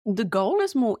The goal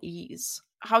is more ease.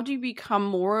 How do you become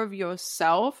more of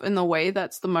yourself in the way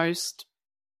that's the most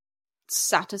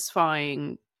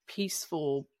satisfying,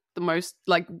 peaceful, the most,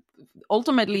 like,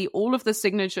 ultimately all of the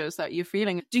signatures that you're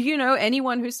feeling? Do you know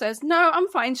anyone who says, no, I'm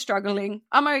fine struggling,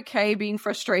 I'm okay being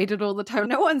frustrated all the time?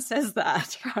 No one says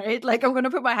that, right? Like, I'm going to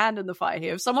put my hand in the fire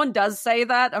here. If someone does say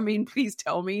that, I mean, please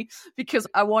tell me, because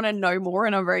I want to know more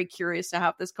and I'm very curious to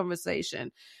have this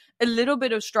conversation. A little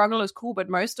bit of struggle is cool, but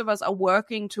most of us are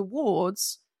working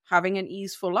towards having an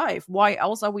easeful life. Why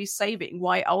else are we saving?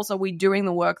 Why else are we doing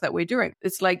the work that we're doing?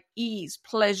 It's like ease,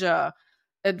 pleasure,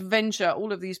 adventure,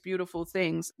 all of these beautiful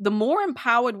things. The more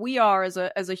empowered we are as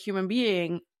a human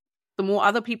being, the more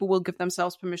other people will give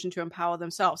themselves permission to empower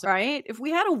themselves, right? If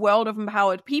we had a world of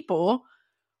empowered people,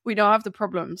 we don't have the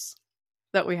problems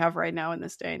that we have right now in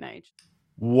this day and age.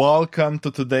 Welcome to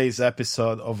today's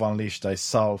episode of Unleash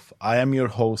Thyself. I am your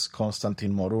host,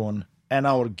 Konstantin Morun, and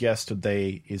our guest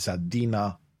today is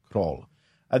Adina Kroll.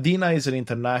 Adina is an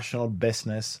international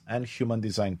business and human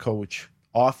design coach,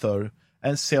 author,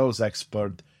 and sales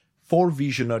expert for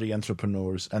visionary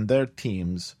entrepreneurs and their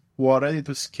teams who are ready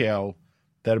to scale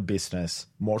their business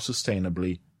more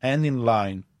sustainably and in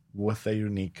line with their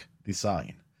unique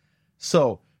design.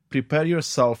 So, prepare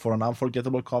yourself for an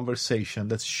unforgettable conversation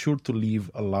that's sure to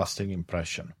leave a lasting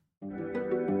impression.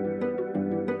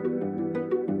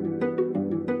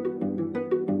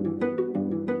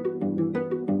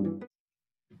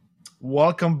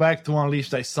 Welcome back to Unleash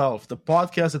Thyself, the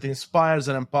podcast that inspires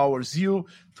and empowers you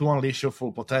to unleash your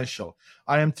full potential.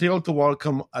 I am thrilled to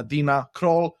welcome Adina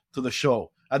Kroll to the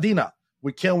show. Adina,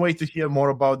 we can't wait to hear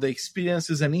more about the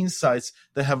experiences and insights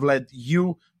that have led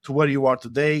you to where you are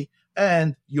today,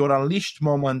 and your unleashed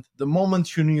moment, the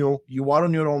moment you knew you are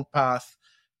on your own path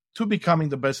to becoming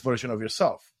the best version of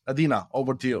yourself. Adina,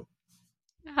 over to you.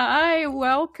 Hi,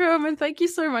 welcome, and thank you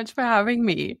so much for having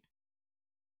me.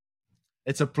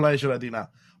 It's a pleasure, Adina.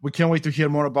 We can't wait to hear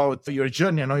more about your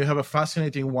journey. I know you have a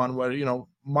fascinating one where,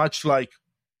 much like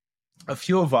a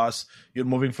few of us, you're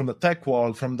moving from the tech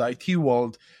world, from the IT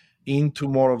world, into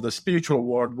more of the spiritual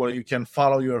world where you can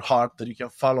follow your heart, that you can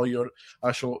follow your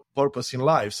actual purpose in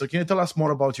life. So can you tell us more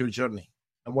about your journey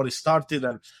and what it started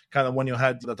and kind of when you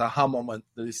had that aha moment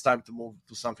that it's time to move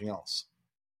to something else?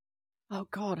 Oh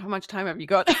God, how much time have you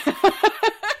got?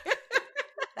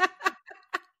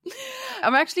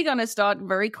 I'm actually going to start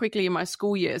very quickly in my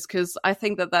school years because I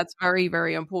think that that's very,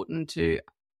 very important to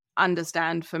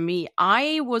understand for me.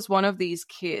 I was one of these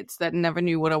kids that never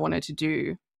knew what I wanted to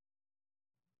do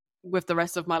with the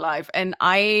rest of my life. And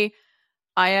I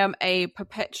am a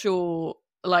perpetual,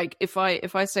 like, if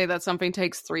I say that something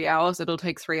takes 3 hours, it'll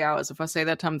take 3 hours. If I say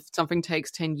that something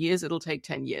takes 10 years, it'll take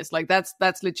 10 years. Like, that's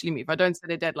literally me if I don't set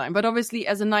a deadline. But obviously,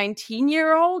 as a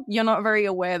 19-year-old, you're not very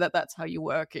aware that that's how you're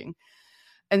working.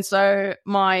 And so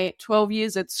my 12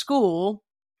 years at school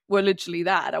were literally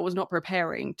that. I was not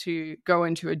preparing to go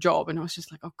into a job. And I was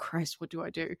just like, oh, Christ, what do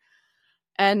I do?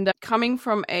 And coming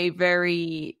from a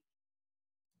very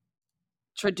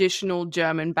traditional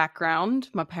German background,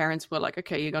 my parents were like,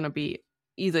 okay, you're going to be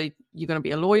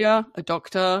a lawyer, a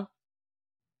doctor,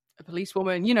 a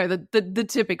policewoman, the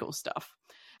typical stuff.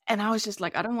 And I was just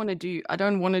like, I don't want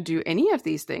to do any of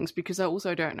these things because I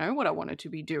also don't know what I wanted to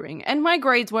be doing. And my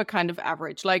grades were kind of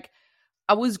average. Like,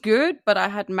 I was good, but I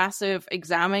had massive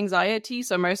exam anxiety.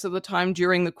 So most of the time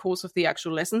during the course of the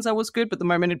actual lessons, I was good. But the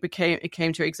moment it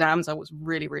came to exams, I was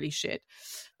really, really shit.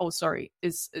 Oh, sorry.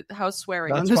 How's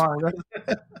swearing? That's on this?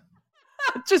 fine.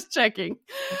 Just checking.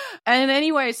 And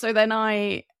anyway, so then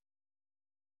I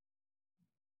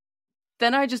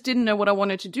just didn't know what I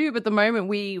wanted to do. But the moment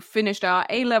we finished our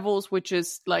A-levels, which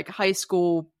is like high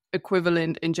school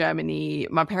equivalent in Germany,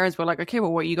 my parents were like, okay,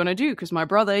 well, what are you going to do? Because my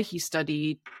brother, he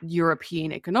studied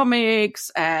European economics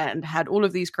and had all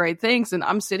of these great things. And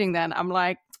I'm sitting there and I'm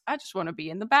like, I just want to be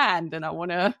in the band and I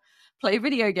want to play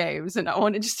video games and I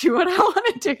want to just do what I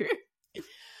want to do.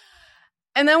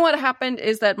 And then what happened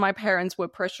is that my parents were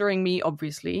pressuring me,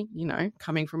 obviously,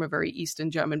 coming from a very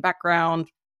Eastern German background,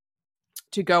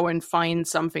 to go and find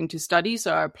something to study.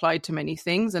 So I applied to many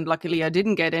things and luckily I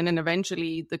didn't get in. And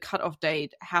eventually the cutoff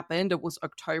date happened. It was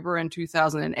October in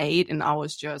 2008. And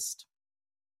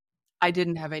I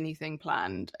didn't have anything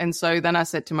planned. And so then I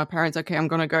said to my parents, okay, I'm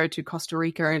going to go to Costa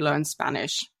Rica and learn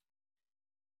Spanish.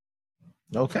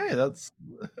 Okay.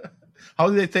 How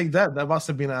did they take that? That must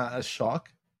have been a shock.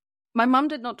 My mom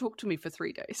did not talk to me for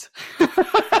 3 days.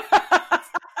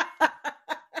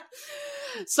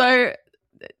 So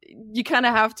you kind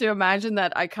of have to imagine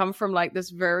that I come from like this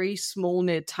very small,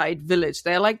 knit, tight village.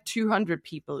 There are like 200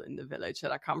 people in the village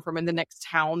that I come from. And the next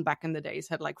town back in the days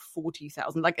had like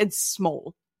 40,000. Like, it's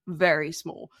small. very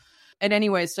small. And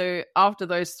anyway, so after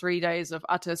those 3 days of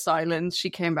utter silence, she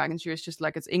came back and she was just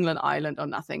like, it's England, Ireland or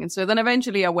nothing. And so then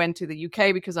eventually I went to the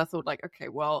UK because I thought like, okay,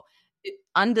 well,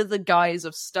 under the guise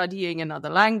of studying another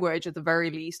language, at the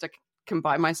very least, I can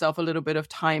buy myself a little bit of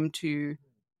time to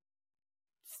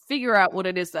figure out what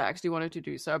it is that I actually wanted to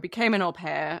do. So I became an au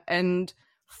pair, and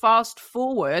fast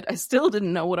forward, I still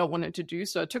didn't know what I wanted to do.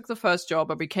 So I took the first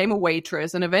job, I became a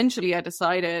waitress, and eventually I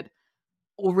decided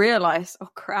or realized, oh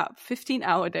crap,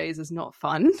 15-hour days is not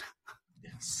fun.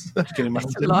 Yes, I can imagine.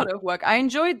 It's a lot of work. I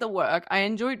enjoyed the work. I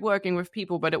enjoyed working with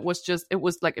people, but it was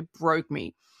like it broke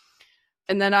me.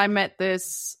 And then I met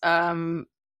this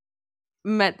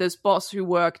boss who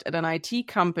worked at an IT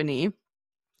company,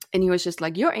 and he was just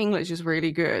like, your English is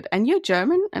really good, and you're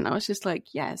German? And I was just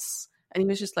like, yes. And he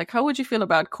was just like, how would you feel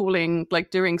about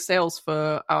doing sales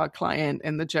for our client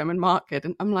in the German market?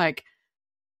 And I'm like,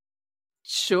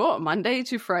 sure, Monday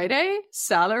to Friday,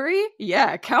 salary?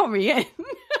 Yeah, count me in.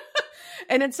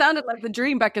 And it sounded like the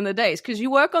dream back in the days, because you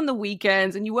work on the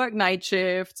weekends and you work night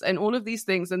shifts and all of these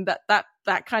things. And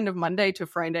that kind of Monday to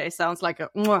Friday sounds like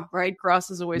right?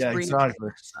 Grass is always greener on the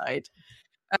other side.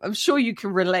 I'm sure you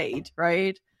can relate,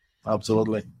 right?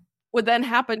 Absolutely. What then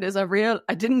happened is I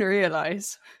didn't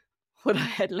realize what I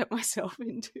had let myself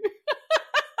into.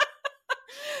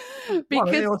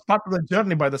 Because it was part of the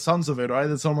journey by the sounds of it, right?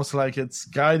 It's almost like it's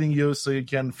guiding you so you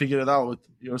can figure it out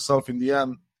yourself in the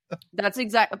end. That's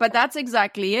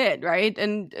exactly it, right?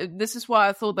 And this is why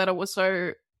I thought that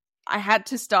I had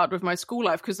to start with my school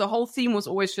life, because the whole theme was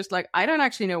always just like, I don't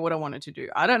actually know what I wanted to do.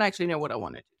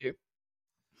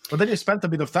 But then you spent a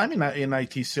bit of time in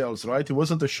IT sales, right? It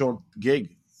wasn't a short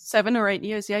gig. 7 or 8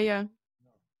 years, yeah.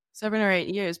 7 or 8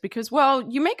 years, because, well,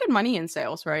 you make good money in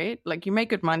sales, right? Like, you make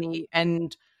good money,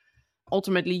 and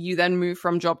ultimately you then move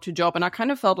from job to job. And I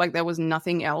kind of felt like there was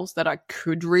nothing else that I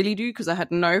could really do, because I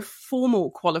had no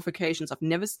formal qualifications. I've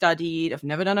never studied, I've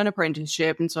never done an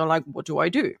apprenticeship. And so like, what do I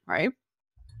do? Right.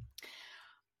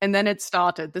 And then it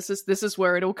started. This is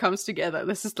where it all comes together.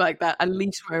 This is like that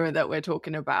unleash moment that we're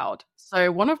talking about.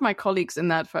 So one of my colleagues in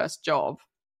that first job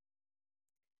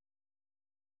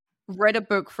read a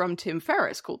book from Tim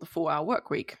Ferriss called The 4-Hour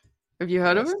Workweek. Have you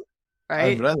heard of it?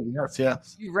 Right? I've read it,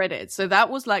 yes. You read it. So that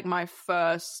was like my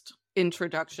first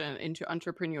introduction into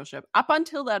entrepreneurship. Up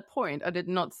until that point, I did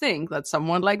not think that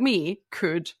someone like me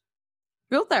could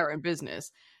build their own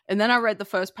business. And then I read the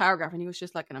first paragraph, and he was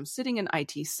just like, and I'm sitting in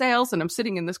IT sales, and I'm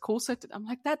sitting in this call center. I'm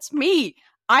like, that's me.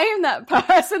 I am that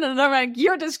person. And I'm like,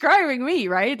 you're describing me,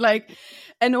 right? Like,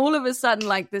 and all of a sudden,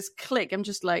 like this click, I'm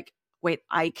just like, wait,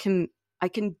 I can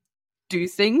do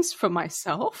things for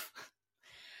myself.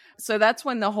 So that's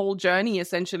when the whole journey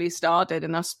essentially started.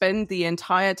 And I spent the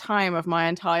entire time of my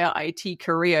entire IT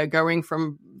career going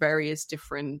from various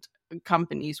different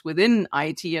companies within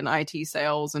IT and IT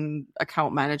sales and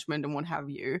account management and what have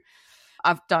you.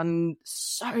 I've done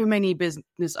so many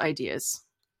business ideas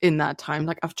in that time.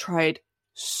 Like, I've tried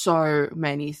so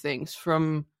many things,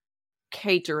 from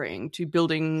catering to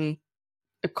building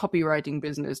a copywriting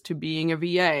business to being a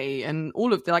VA, and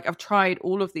all of I've tried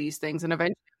all of these things, and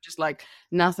eventually just like,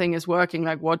 nothing is working.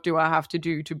 Like, what do I have to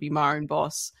do to be my own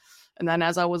boss? And then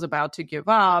as I was about to give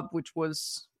up, which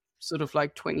was sort of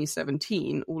like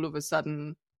 2017, all of a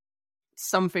sudden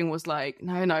something was like,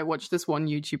 no, watch this one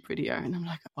YouTube video. And I'm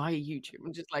like, why YouTube?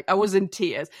 I'm just like, I was in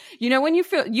tears. You know, when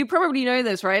you probably know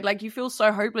this, right? Like, you feel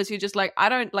so hopeless. You're just like, I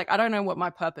don't know what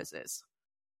my purpose is.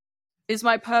 Is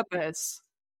my purpose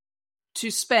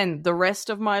to spend the rest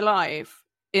of my life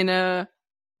in a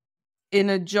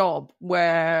job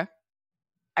where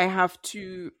I have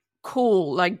to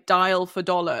dial for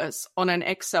dollars on an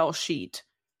Excel sheet,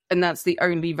 and that's the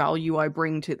only value I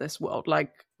bring to this world?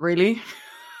 Like, really?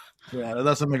 Yeah, that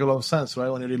doesn't make a lot of sense, right?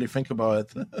 When you really think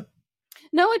about it.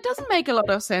 No, it doesn't make a lot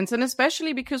of sense. And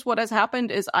especially because what has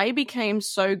happened is I became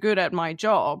so good at my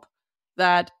job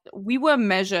that we were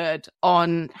measured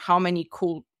on how many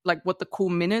what the call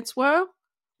minutes were,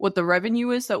 what the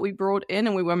revenue is that we brought in,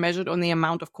 and we were measured on the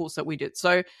amount of calls that we did.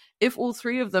 So if all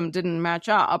three of them didn't match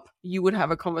up, you would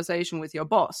have a conversation with your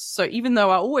boss. So even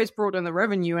though I always brought in the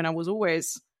revenue, and I was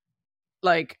always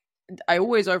I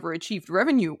always overachieved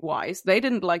revenue wise, they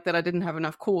didn't like that I didn't have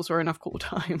enough calls or enough call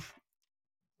time.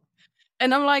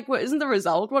 And I'm like, well, isn't the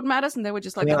result what matters? And they were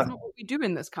just like, that's not what we do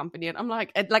in this company. And I'm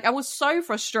like, I was so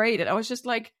frustrated. I was just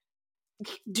like,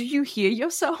 do you hear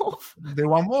yourself? They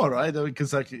want more, right?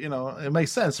 Because it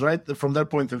makes sense, right? From their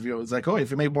point of view, it's like, oh, if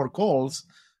you make more calls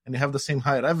and you have the same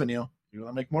high revenue, you're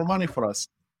gonna make more money for us.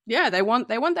 Yeah, they want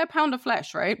their pound of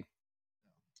flesh, right?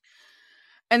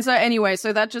 And so anyway, so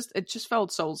it just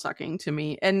felt soul sucking to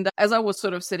me. And as I was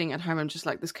sort of sitting at home, I'm just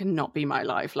like, this cannot be my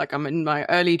life. Like I'm in my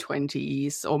early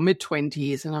 20s or mid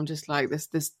 20s. And I'm just like,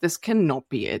 this cannot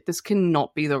be it. This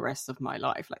cannot be the rest of my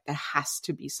life. Like there has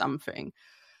to be something.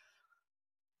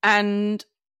 And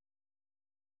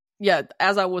yeah,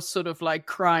 as I was sort of like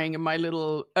crying in my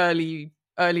little early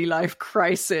life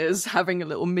crisis, having a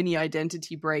little mini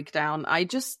identity breakdown,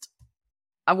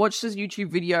 I watched this YouTube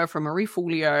video from Marie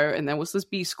Forleo, and there was this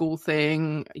B-School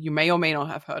thing. You may or may not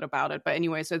have heard about it. But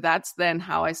anyway, so that's then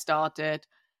how I started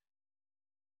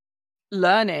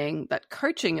learning that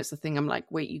coaching is the thing. I'm like,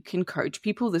 wait, you can coach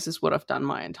people? This is what I've done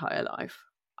my entire life.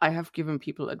 I have given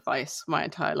people advice my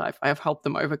entire life. I have helped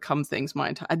them overcome things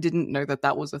I didn't know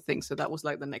that was a thing. So that was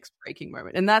like the next breaking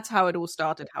moment. And that's how it all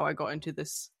started, how I got into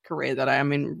this career that I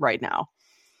am in right now.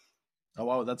 Oh,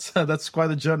 wow. That's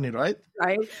quite a journey, right?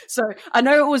 Right. So I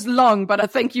know it was long, but I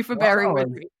thank you for bearing with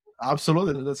me.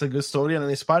 Absolutely. That's a good story and an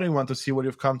inspiring one to see where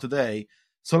you've come today.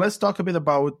 So let's talk a bit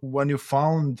about when you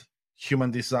found human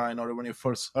design or when you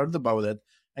first heard about it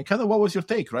and kind of what was your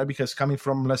take, right? Because coming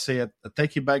from, let's say, a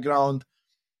techie background,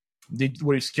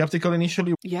 were you skeptical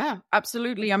initially? Yeah,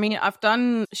 absolutely. I mean,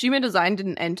 human design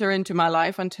didn't enter into my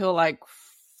life until like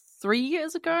 3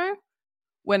 years ago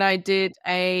when I did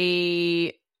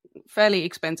a fairly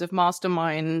expensive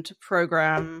mastermind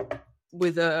program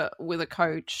with a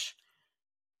coach,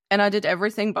 and I did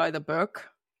everything by the book.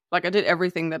 Like I did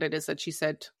everything that it is that she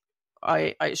said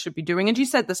I should be doing, and she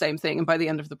said the same thing. And by the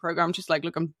end of the program, she's like,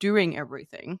 "Look, I'm doing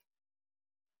everything."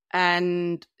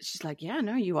 And she's like, "Yeah,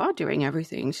 no, you are doing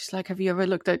everything." She's like, "Have you ever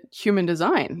looked at human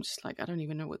design?" She's like, "I don't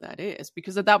even know what that is,"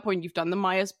 because at that point you've done the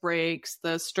Myers-Briggs,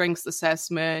 the strengths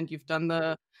assessment, you've done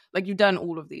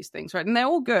all of these things, right? And they're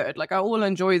all good. Like I all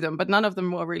enjoy them, but none of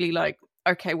them were really like,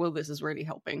 okay, well, this is really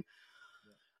helping.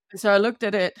 Yeah. So I looked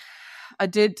at it. I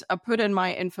put in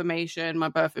my information, my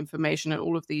birth information and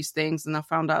all of these things. And I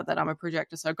found out that I'm a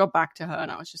projector. So I got back to her and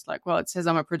I was just like, well, it says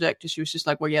I'm a projector. She was just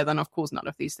like, well, yeah, then of course none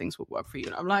of these things would work for you.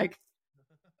 And I'm like,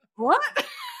 what?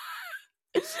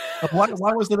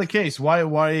 Why was that the case? Why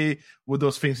would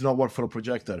those things not work for a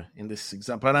projector in this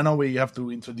example? And I know we have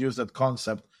to introduce that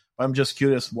concept. I'm just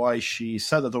curious why she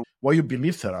said that or why you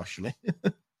believed her, actually.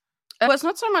 It was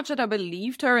not so much that I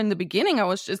believed her in the beginning. I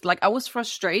was just like, I was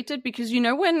frustrated because,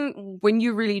 when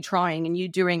you're really trying and you're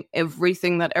doing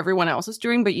everything that everyone else is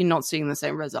doing, but you're not seeing the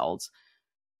same results.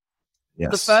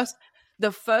 Yes.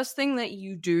 The first thing that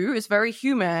you do is very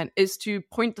human, is to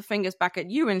point the fingers back at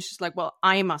you. And it's just like, well,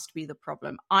 I must be the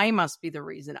problem. I must be the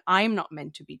reason. I'm not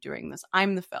meant to be doing this.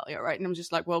 I'm the failure, right? And I'm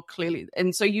just like, well, clearly.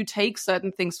 And so you take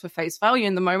certain things for face value.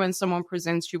 And the moment someone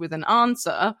presents you with an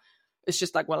answer, it's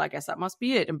just like, well, I guess that must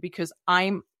be it. And because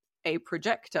I'm a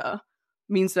projector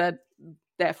means that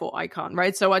therefore I can't,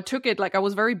 right? So I took it like I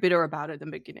was very bitter about it in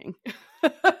the beginning.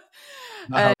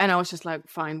 And I was just like,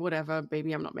 fine, whatever,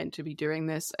 baby, I'm not meant to be doing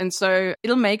this. And so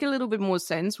it'll make a little bit more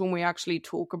sense when we actually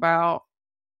talk about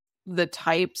the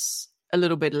types a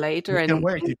little bit later. We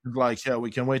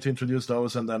can wait to introduce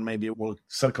those and then maybe we'll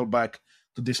circle back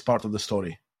to this part of the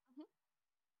story. Mm-hmm.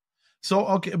 So,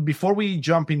 okay, before we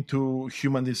jump into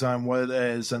human design, what it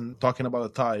is, and talking about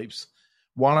the types,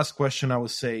 one last question I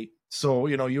would say. So,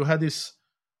 you had this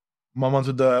moment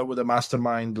with the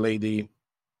mastermind lady,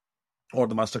 or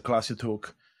the masterclass you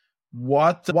took.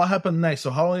 What happened next?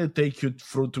 So how did it take you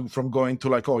from going to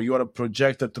like, oh, you are a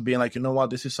projector, to being like, you know what,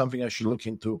 this is something I should look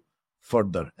into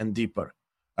further and deeper?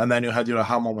 And then you had your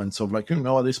aha moments of like,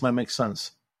 this might make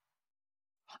sense.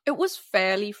 It was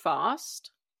fairly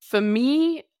fast. For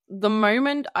me, the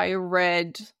moment I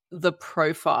read the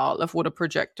profile of what a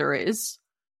projector is,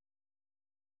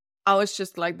 I was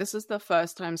just like, this is the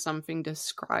first time something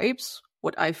describes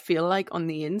what I feel like on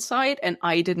the inside, and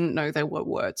I didn't know there were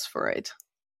words for it.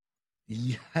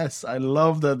 Yes, I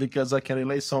love that because I can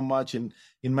relate so much in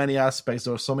many aspects.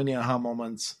 There are so many aha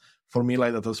moments for me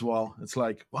like that as well. It's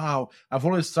like, wow, I've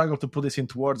always struggled to put this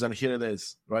into words, and here it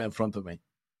is right in front of me.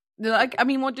 Like, I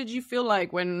mean, what did you feel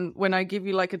like when I give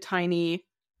you like a tiny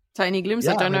glimpse?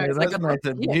 Yeah, I don't know. It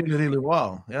resonated really, really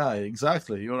well. Yeah,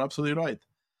 exactly. You're absolutely right.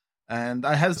 And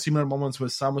I had similar moments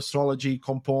with some astrology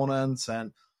components,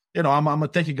 and I'm a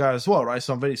techie guy as well, right?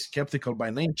 So I'm very skeptical by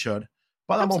nature,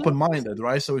 but I'm open-minded,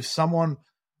 right? So if someone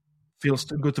feels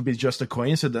too good to be just a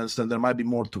coincidence, then there might be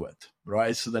more to it,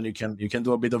 right? So then you can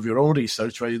do a bit of your own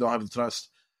research, right? You don't have to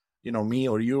trust, me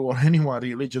or you or anyone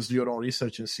really. Just do your own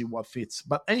research and see what fits.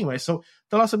 But anyway, so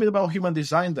tell us a bit about human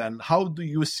design then. How do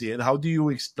you see it? How do you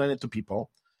explain it to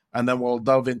people? And then we'll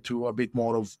delve into a bit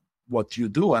more of what you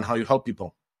do and how you help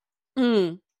people.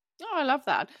 Oh, I love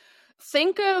that.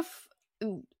 Think of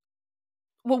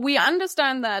Well, we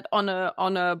understand that on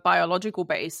a biological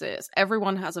basis,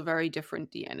 everyone has a very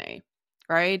different DNA,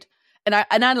 right? And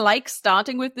I like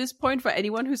starting with this point for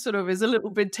anyone who sort of is a little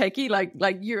bit techie,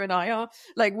 like you and I are.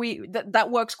 Like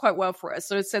that works quite well for us.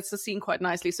 So it sets the scene quite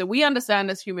nicely. So we understand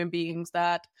as human beings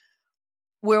that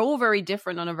we're all very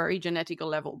different on a very genetical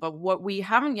level. But what we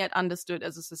haven't yet understood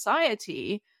as a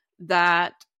society,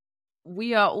 that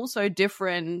we are also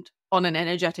different on an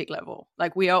energetic level.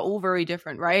 Like we are all very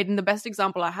different, right? And the best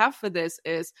example I have for this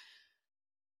is,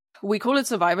 we call it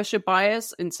survivorship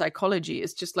bias in psychology.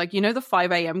 It's just like, the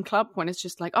 5 a.m. club, when it's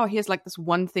just like, oh, here's like this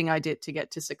one thing I did to get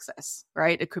to success,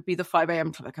 right? It could be the 5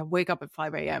 a.m. club. Like I wake up at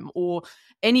 5 a.m. Or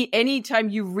any time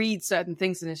you read certain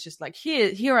things and it's just like,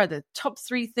 here are the top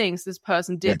 3 things this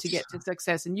person did to get to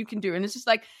success and you can do. And it's just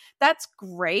like, that's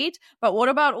great. But what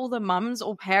about all the mums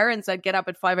or parents that get up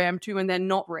at 5 a.m. too and they're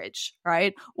not rich,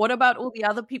 right? What about all the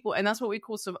other people? And that's what we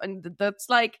call, and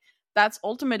that's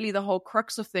ultimately the whole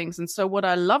crux of things. And so what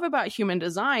I love about human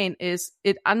design is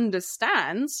it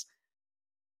understands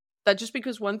that just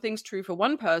because one thing's true for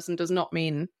one person does not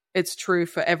mean it's true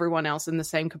for everyone else in the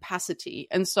same capacity.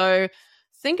 And so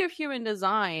think of human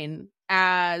design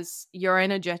as your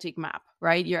energetic map,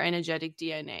 right? Your energetic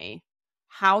DNA,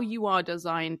 how you are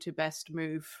designed to best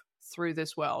move through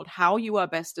this world, how you are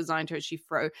best designed to achieve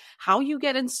flow, how you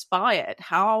get inspired,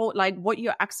 how, like, what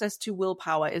your access to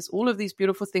willpower is, all of these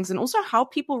beautiful things, and also how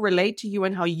people relate to you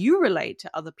and how you relate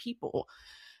to other people.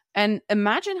 And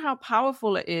imagine how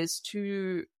powerful it is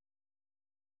to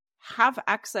have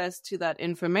access to that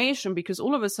information, because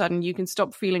all of a sudden you can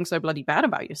stop feeling so bloody bad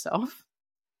about yourself,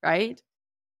 right?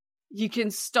 You can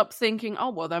stop thinking, oh,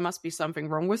 well, there must be something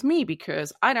wrong with me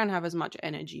because I don't have as much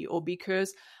energy, or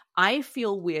because I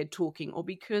feel weird talking, or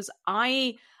because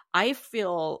I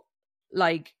feel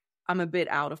like I'm a bit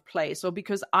out of place, or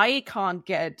because I can't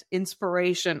get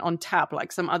inspiration on tap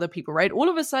like some other people, right? All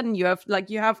of a sudden you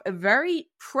have a very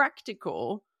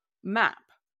practical map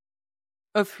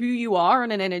of who you are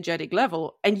on an energetic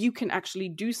level, and you can actually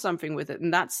do something with it.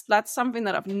 And that's something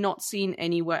that I've not seen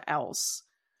anywhere else.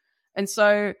 And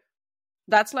so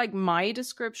that's like my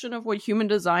description of what human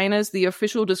design is. The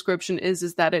official description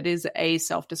is that it is a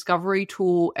self-discovery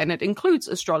tool, and it includes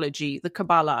astrology, the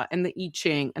Kabbalah, and the I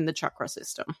Ching, and the chakra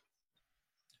system.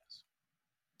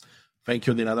 Thank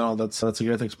you, Adina. That's a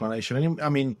great explanation. And I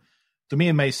mean, to me,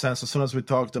 it makes sense. As soon as we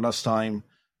talked the last time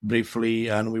briefly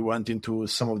and we went into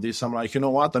some of this, I'm like, you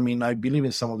know what? I mean, I believe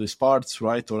in some of these parts,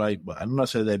 right? Or I don't know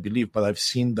say that I believe, but I've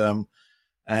seen them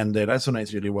and they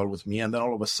resonate really well with me. And then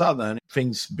all of a sudden,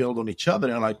 things build on each other.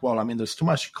 And I'm like, well, I mean, there's too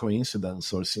much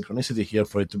coincidence or synchronicity here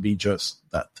for it to be just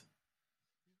that.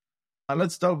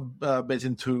 Let's delve a bit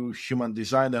into human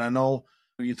design. And I know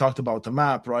you talked about the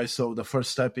map, right? So the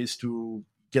first step is to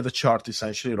get a chart,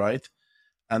 essentially, right?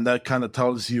 And that kind of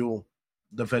tells you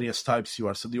the various types you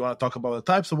are. So do you want to talk about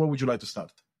the types, or where would you like to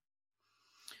start?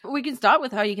 We can start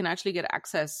with how you can actually get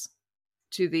access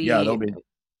to the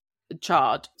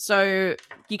chart. So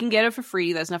you can get it for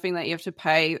free. There's nothing that you have to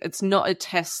pay. It's not a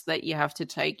test that you have to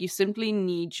take. You simply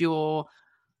need your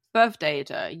birth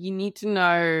data. You need to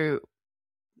know,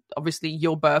 obviously,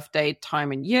 your birth date,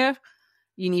 time, and year.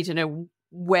 You need to know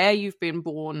where you've been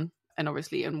born and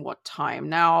obviously in what time.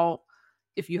 Now,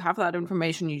 if you have that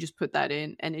information, you just put that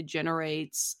in and it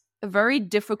generates a very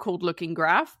difficult looking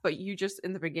graph, but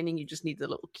in the beginning, you just need the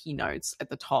little keynotes at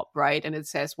the top, right? And it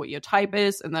says what your type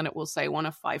is, and then it will say one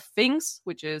of 5 things,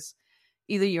 which is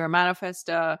either you're a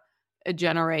manifestor, a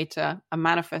generator, a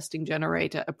manifesting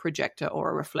generator, a projector, or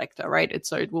a reflector, right?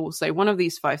 So it will say one of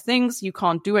these 5 things. You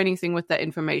can't do anything with that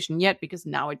information yet because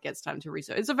now it gets time to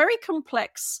research. It's a very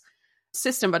complex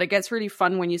system, but it gets really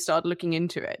fun when you start looking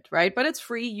into it, right? But it's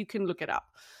free. You can look it up.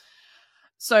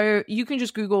 So you can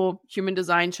just Google human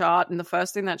design chart, and the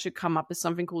first thing that should come up is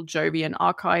something called Jovian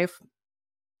Archive.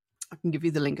 I can give you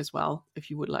the link as well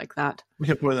if you would like that. We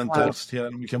can put it in text here,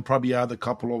 and we can probably add a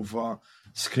couple of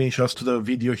screenshots to the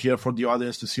video here for the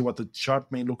audience to see what the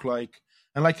chart may look like.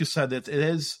 And like you said, it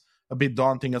is a bit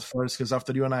daunting at first, because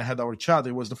after you and I had our chat,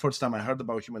 it was the first time I heard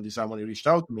about human design when you reached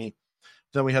out to me.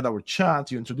 Then we had our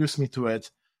chat, you introduced me to it,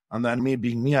 and then me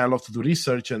being me, I love to do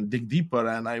research and dig deeper,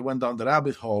 and I went down the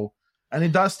rabbit hole. And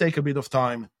it does take a bit of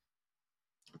time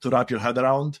to wrap your head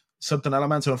around certain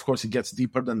elements, and of course it gets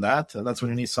deeper than that, and that's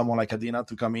when you need someone like Adina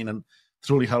to come in and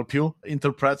truly help you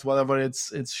interpret whatever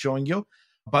it's showing you.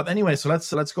 But anyway, so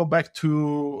let's go back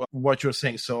to what you're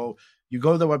saying. So you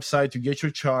go to the website, you get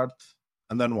your chart,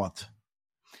 and then what?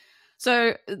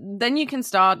 So then you can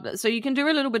start, so you can do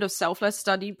a little bit of selfless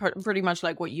study, pretty much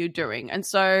like what you're doing. And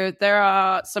so there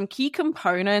are some key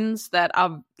components that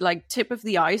are like tip of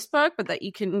the iceberg, but that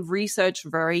you can research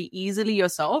very easily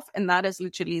yourself. And that is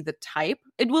literally the type.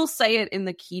 It will say it in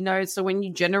the keynote. So when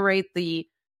you generate the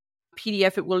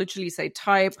PDF, it will literally say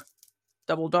type,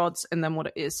 double dots, and then what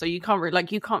it is. So you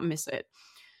can't you can't miss it.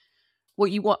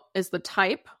 What you want is the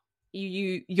type.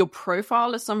 Your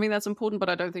profile is something that's important, but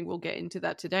I don't think we'll get into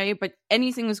that today. But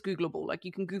anything is Googleable. Like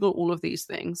you can Google all of these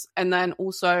things. And then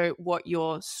also what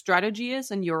your strategy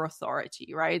is and your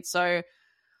authority, right? So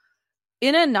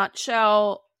in a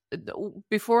nutshell,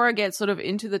 before I get sort of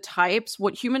into the types,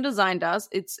 what human design does,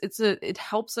 it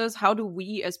helps us. How do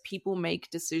we as people make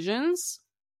decisions?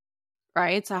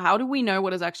 Right? So how do we know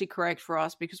what is actually correct for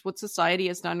us? Because what society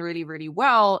has done really, really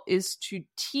well is to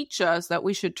teach us that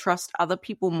we should trust other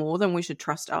people more than we should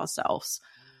trust ourselves.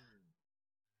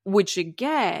 Which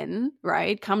again,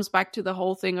 right, comes back to the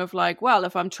whole thing of like, well,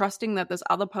 if I'm trusting that this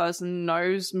other person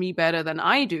knows me better than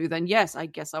I do, then yes, I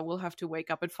guess I will have to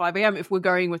wake up at 5 a.m. if we're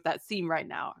going with that theme right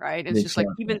now, right? It's just like,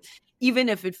 even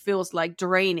if it feels like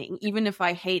draining, even if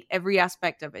I hate every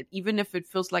aspect of it, even if it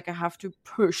feels like I have to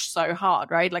push so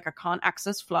hard, right? Like I can't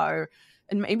access flow.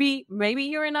 And maybe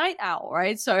you're a night owl,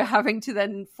 right? So having to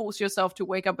then force yourself to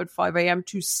wake up at 5 a.m.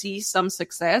 to see some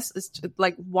success is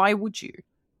like, why would you?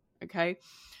 Okay.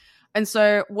 And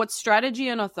so what strategy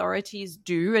and authorities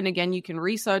do, and again, you can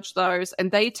research those,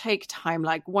 and they take time.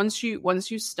 Like once you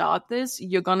start this,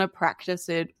 you're going to practice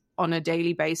it on a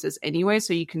daily basis anyway,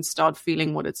 so you can start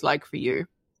feeling what it's like for you.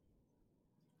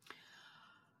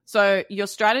 So your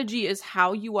strategy is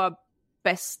how you are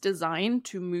best designed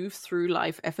to move through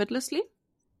life effortlessly.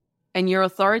 And your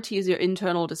authority is your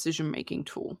internal decision-making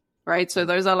tool, right? So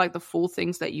those are like the 4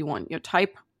 things that you want: your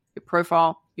type, your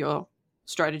profile, your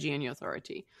strategy, and your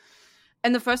authority.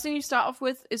 And the first thing you start off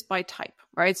with is by type,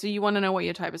 right? So you want to know what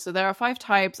your type is. So there are 5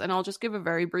 types, and I'll just give a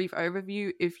very brief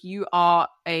overview. If you are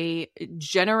a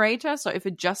generator, so if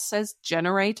it just says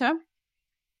generator,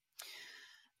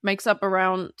 makes up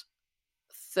around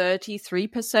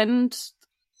 33%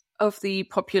 of the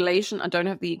population. I don't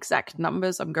have the exact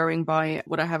numbers. I'm going by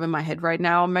what I have in my head right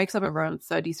now. It makes up around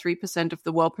 33% of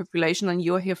the world population. And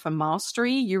you're here for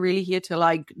mastery. You're really here to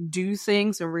like do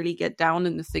things and really get down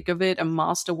in the thick of it and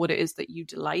master what it is that you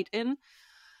delight in.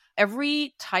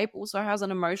 Every type also has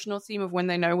an emotional theme of when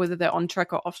they know whether they're on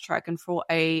track or off track. And for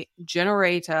a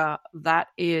generator, that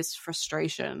is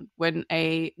frustration. When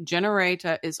a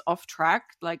generator is off track,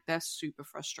 like they're super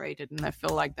frustrated and they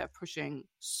feel like they're pushing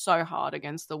so hard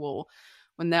against the wall.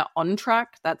 When they're on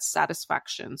track, that's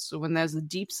satisfaction. So when there's a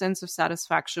deep sense of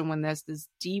satisfaction, when there's this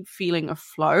deep feeling of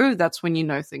flow, that's when you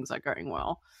know things are going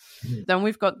well. Mm-hmm. Then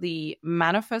we've got the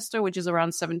manifestor, which is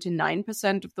around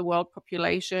 79% of the world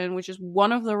population, which is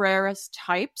one of the rarest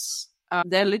types.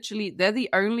 They're the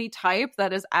only type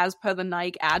that is, as per the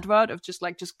Nike advert, of just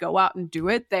go out and do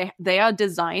it. They are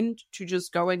designed to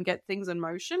just go and get things in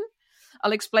motion.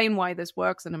 I'll explain why this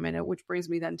works in a minute, which brings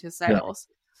me then to sales.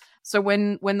 Yeah. So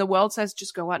when the world says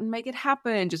just go out and make it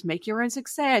happen, just make your own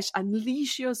success,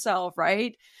 unleash yourself,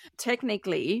 right?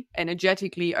 Technically,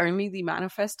 energetically, only the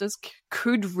manifestors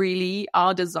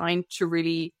are designed to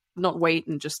really not wait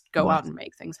and just go out and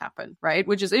make things happen, right?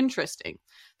 Which is interesting.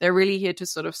 They're really here to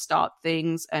sort of start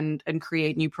things and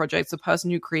create new projects. The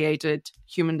person who created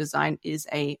human design is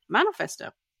a manifestor.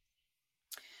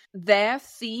 Their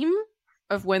theme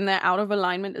of when they're out of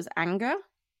alignment is anger.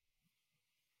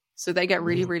 So they get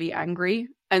really, really angry.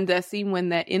 And their theme when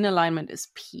they're in alignment is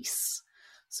peace.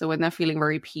 So when they're feeling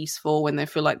very peaceful, when they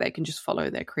feel like they can just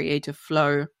follow their creative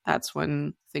flow, that's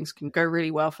when things can go really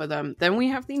well for them. Then we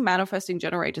have the manifesting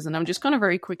generators. And I'm just going to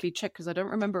very quickly check because I don't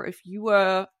remember if you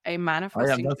were a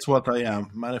manifesting. That's what I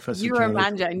am. Manifesting you were a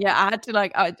man-gen. Yeah, I had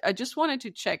to I just wanted to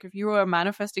check if you were a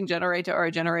manifesting generator or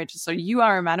a generator. So you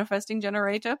are a manifesting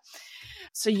generator.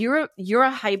 So you're a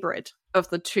hybrid of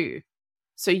the two.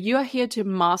 So you are here to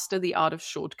master the art of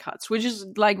shortcuts, which is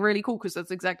like really cool because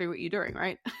that's exactly what you're doing,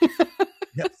 right?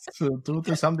 Yes,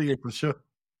 to some degree for sure.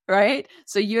 Right?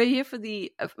 So you're here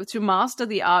to master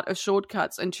the art of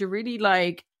shortcuts and to really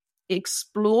like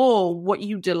explore what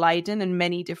you delight in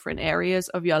many different areas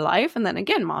of your life. And then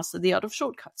again, master the art of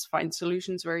shortcuts, find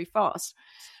solutions very fast.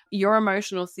 Your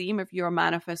emotional theme, if you're a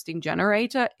manifesting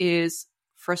generator, is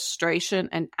frustration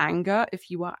and anger if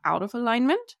you are out of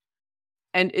alignment.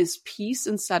 And is peace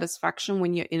and satisfaction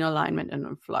when you're in alignment and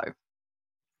in flow.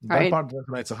 Right? That part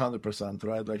resonates 100%,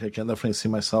 right? Like I can definitely see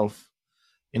myself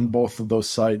in both of those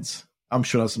sides. I'm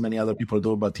sure as many other people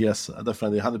do, but yes,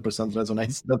 definitely 100%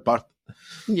 resonates that part.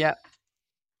 Yeah.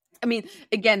 I mean,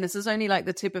 again, this is only like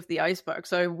the tip of the iceberg.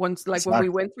 So once, like when we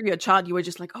went through your chart, you were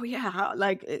just like, oh yeah,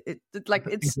 like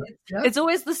it's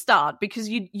always the start, because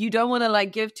you don't want to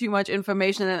like give too much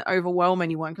information and overwhelm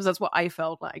anyone, because that's what I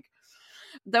felt like.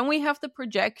 Then we have the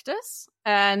projectors,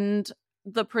 and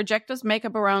the projectors make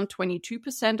up around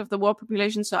 22% of the world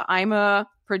population. So I'm a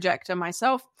projector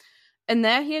myself. And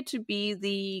they're here to be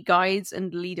the guides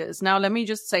and leaders. Now, let me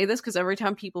just say this, because every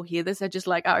time people hear this, they're just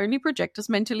like, are only projectors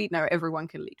meant to lead? No, everyone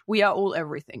can lead. We are all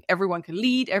everything. Everyone can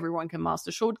lead. Everyone can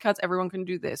master shortcuts. Everyone can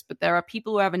do this. But there are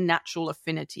people who have a natural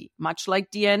affinity, much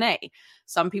like DNA.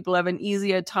 Some people have an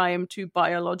easier time to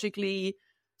biologically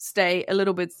stay a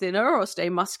little bit thinner or stay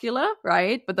muscular,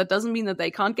 right? But that doesn't mean that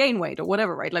they can't gain weight or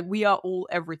whatever, right? Like, we are all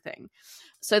everything.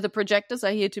 So the projectors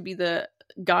are here to be the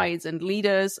guides and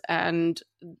leaders, and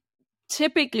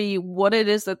typically what it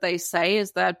is that they say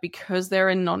is that because they're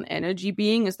a non-energy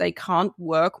being, is they can't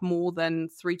work more than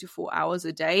 3 to 4 hours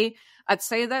a day. I'd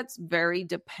say that's very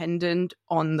dependent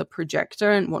on the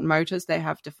projector and what motors they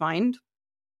have defined.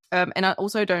 And I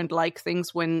also don't like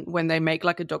things when they make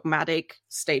like a dogmatic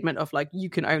statement of like, you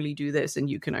can only do this and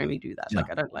you can only do that. Like,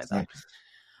 I don't like that.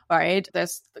 All right.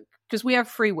 Because we have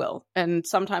free will, and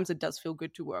sometimes it does feel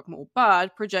good to work more,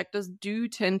 but projectors do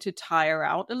tend to tire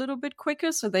out a little bit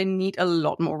quicker. So they need a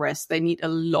lot more rest. They need a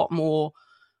lot more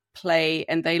play,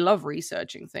 and they love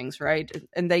researching things, right?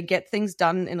 And they get things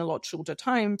done in a lot shorter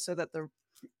time, so that the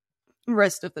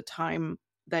rest of the time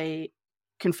they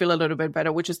can feel a little bit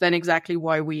better, which is then exactly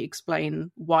why we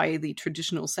explain why the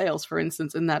traditional sales, for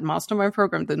instance, in that mastermind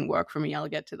program didn't work for me. I'll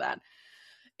get to that.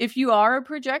 If you are a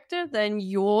projector, then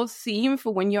your theme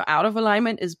for when you're out of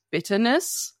alignment is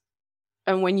bitterness,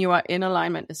 and when you are in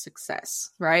alignment is success,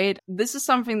 right? This is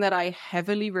something that I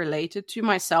heavily related to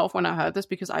myself when I heard this,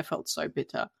 because I felt so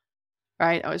bitter,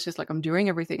 right? I was just like, I'm doing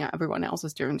everything everyone else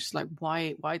is doing. Just like,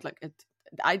 why, like it,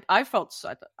 I felt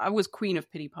so, I was queen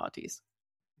of pity parties,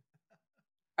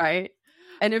 right?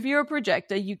 And if you're a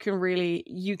projector, you can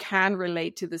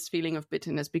relate to this feeling of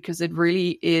bitterness, because it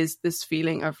really is this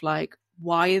feeling of like,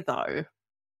 why though?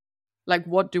 Like,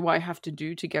 what do I have to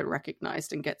do to get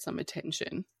recognized and get some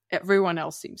attention? Everyone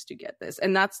else seems to get this.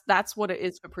 And that's what it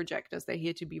is for projectors. They're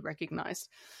here to be recognized.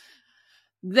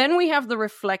 Then we have the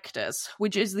reflectors,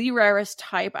 which is the rarest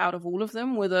type out of all of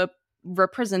them, with a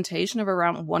representation of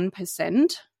around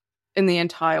 1% in the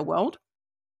entire world.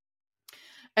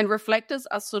 And reflectors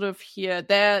are sort of here.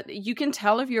 You can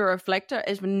tell if you're a reflector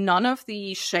if none of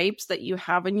the shapes that you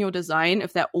have in your design,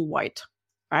 if they're all white,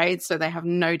 right? So they have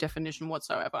no definition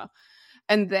whatsoever.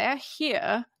 And they're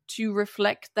here to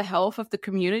reflect the health of the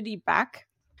community back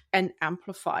and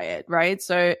amplify it, right?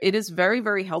 So it is very,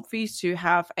 very helpful to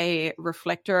have a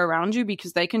reflector around you,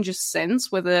 because they can just sense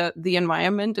whether the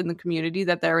environment and the community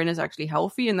that they're in is actually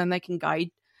healthy, and then they can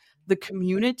guide the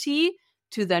community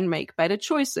to then make better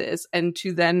choices and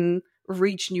to then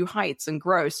reach new heights and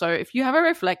grow. So if you have a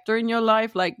reflector in your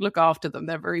life, like, look after them.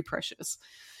 They're very precious.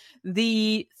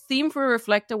 The theme for a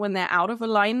reflector when they're out of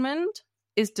alignment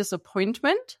is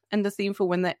disappointment, and the theme for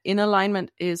when they're in alignment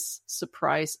is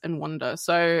surprise and wonder.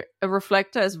 So a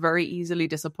reflector is very easily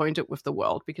disappointed with the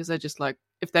world, because they're just like,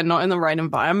 if they're not in the right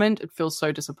environment, it feels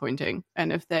so disappointing.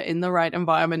 And if they're in the right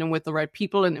environment and with the right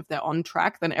people, and if they're on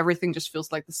track, then everything just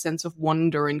feels like the sense of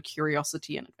wonder and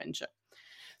curiosity and adventure.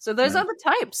 So those are the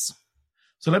types.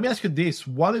 So let me ask you this.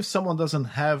 What if someone doesn't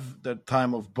have the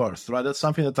time of birth, right? That's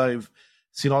something that I've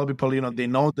seen all the people, they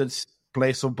know the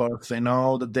place of birth, they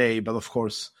know the day, but of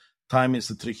course, time is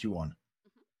the tricky one.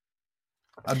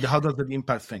 How does that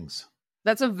impact things?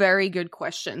 That's a very good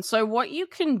question. So what you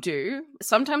can do,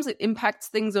 sometimes it impacts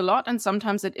things a lot, and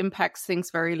sometimes it impacts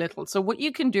things very little. So what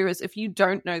you can do is, if you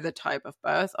don't know the type of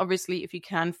birth, obviously if you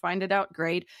can find it out,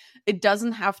 great. It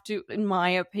doesn't have to, in my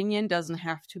opinion, doesn't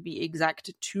have to be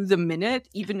exact to the minute.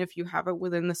 Even if you have it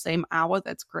within the same hour,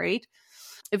 that's great.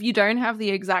 If you don't have the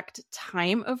exact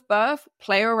time of birth,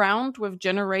 play around with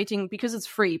generating, because it's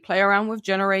free, play around with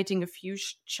generating a few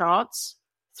charts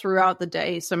throughout the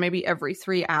day. So maybe every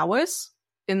 3 hours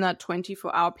in that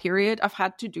 24-hour period. I've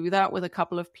had to do that with a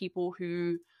couple of people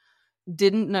who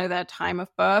didn't know their time of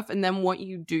birth. And then what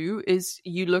you do is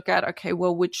you look at, okay,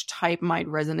 well, which type might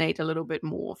resonate a little bit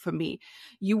more for me?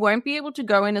 You won't be able to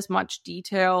go in as much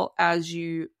detail as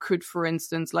you could, for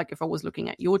instance, like if I was looking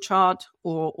at your chart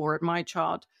or at my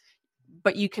chart,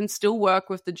 but you can still work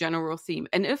with the general theme.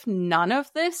 And if none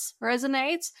of this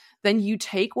resonates, then you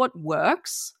take what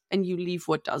works and you leave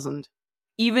what doesn't,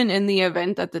 even in the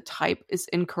event that the type is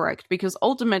incorrect. Because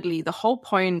ultimately, the whole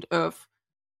point of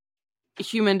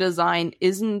human design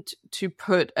isn't to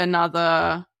put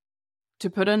another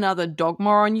dogma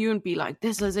on you and be like,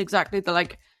 this is exactly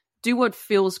do what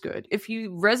feels good. If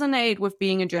you resonate with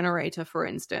being a generator, for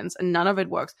instance, and none of it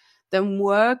works, then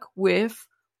work with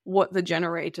what the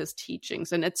generator's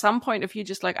teachings. And at some point, if you're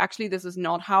just like, actually, this is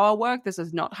not how I work, this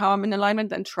is not how I'm in alignment,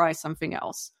 then try something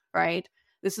else, right?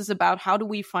 This is about how do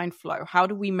we find flow? How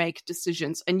do we make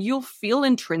decisions? And you'll feel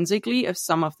intrinsically if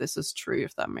some of this is true,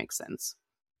 if that makes sense.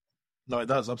 No, it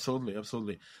does. Absolutely.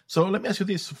 Absolutely. So let me ask you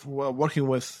this, working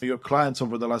with your clients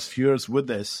over the last few years with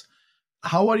this,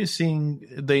 how are you seeing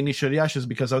the initial reactions?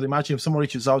 Because I would imagine if someone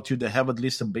reaches out to you, they have at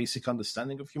least a basic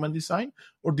understanding of human design.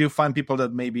 Or do you find people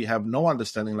that maybe have no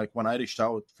understanding, like when I reached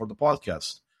out for the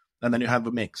podcast, and then you have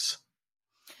a mix?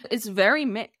 It's very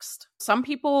mixed. Some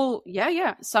people,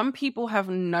 some people have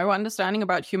no understanding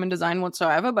about human design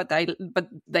whatsoever, but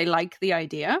they like the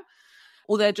idea,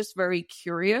 or they're just very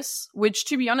curious, which,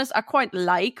 to be honest, I quite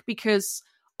like, because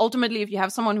ultimately, if you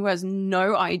have someone who has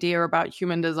no idea about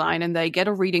human design and they get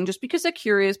a reading just because they're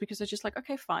curious, because they're just like,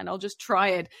 okay, fine, I'll just try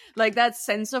it. Like, that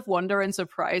sense of wonder and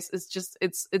surprise is just,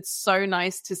 it's so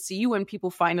nice to see when people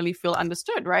finally feel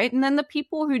understood, right? And then the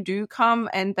people who do come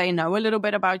and they know a little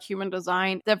bit about human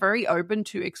design, they're very open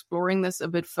to exploring this a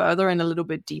bit further and a little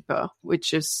bit deeper,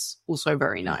 which is also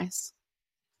very nice.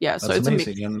 Yeah, so it's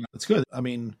amazing. And it's good. I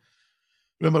mean,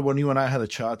 remember when you and I had a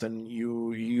chat and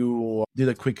you did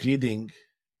a quick reading,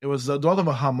 it was a lot of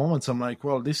aha moments. I'm like,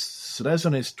 well, this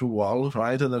resonates too well,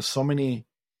 right? And there's so many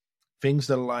things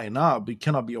that line up. It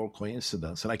cannot be all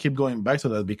coincidence. And I keep going back to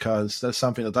that because that's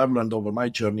something that I've learned over my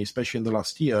journey, especially in the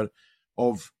last year,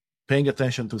 of paying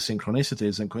attention to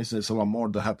synchronicities and coincidences a lot more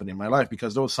that happened in my life,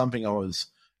 because that was something I was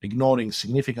ignoring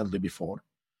significantly before.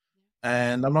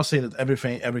 And I'm not saying that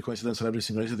every coincidence or every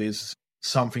synchronicity is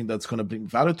something that's going to bring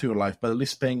value to your life, but at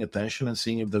least paying attention and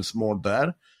seeing if there's more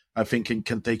there, I think it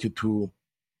can take you to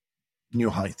new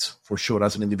heights for sure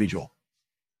as an individual.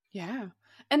 Yeah.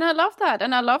 And I love that.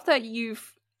 And I love that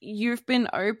you've been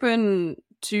open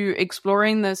to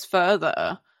exploring this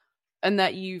further, and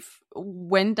that you've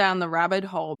went down the rabbit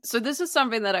hole. So this is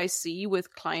something that I see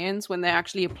with clients when they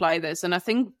actually apply this. And I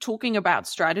think talking about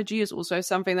strategy is also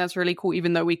something that's really cool,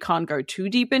 even though we can't go too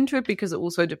deep into it because it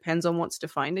also depends on what's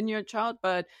defined in your chart.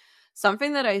 But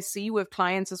something that I see with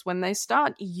clients is when they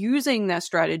start using their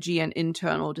strategy and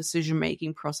internal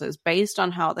decision-making process based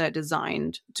on how they're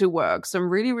designed to work, some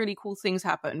really, really cool things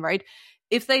happen, right?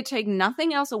 If they take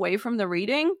nothing else away from the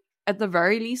reading, at the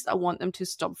very least, I want them to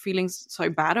stop feeling so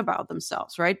bad about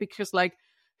themselves, right? Because, like,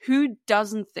 who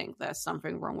doesn't think there's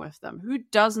something wrong with them? Who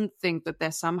doesn't think that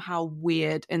they're somehow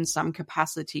weird in some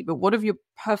capacity? But what if you're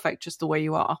perfect just the way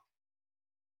you are?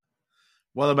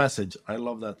 What a message. I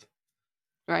love that.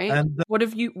 Right? And what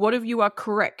if you are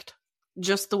correct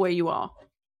just the way you are?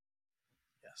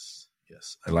 Yes.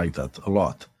 I like that a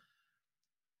lot.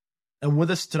 And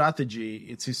with a strategy,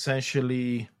 it's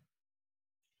essentially,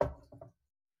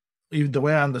 if the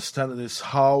way I understand it, is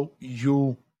how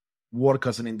you work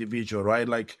as an individual, right?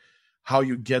 Like how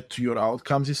you get to your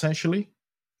outcomes, essentially,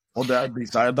 or the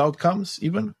desired outcomes,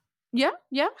 even. Yeah.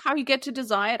 How you get to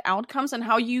desired outcomes and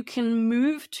how you can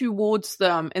move towards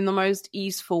them in the most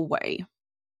easeful way.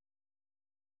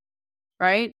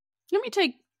 Right? Let me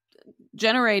take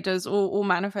generators or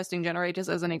manifesting generators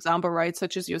as an example, right?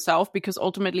 Such as yourself, because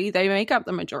ultimately they make up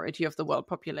the majority of the world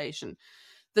population.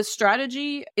 The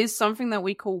strategy is something that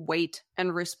we call wait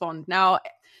and respond. Now,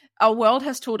 our world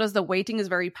has taught us that waiting is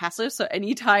very passive. So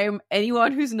anytime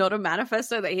anyone who's not a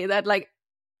manifestor, they hear that, like,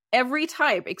 every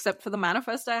type except for the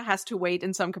manifestor has to wait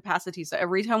in some capacity. So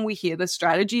every time we hear this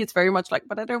strategy, it's very much like,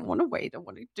 but I don't want to wait. I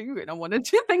want to do it. I want to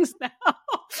do things now.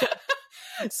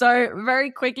 So very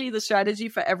quickly, the strategy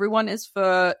for everyone is: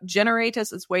 for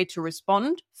generators, it's wait to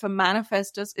respond. For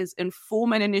manifestors, is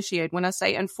inform and initiate. When I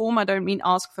say inform, I don't mean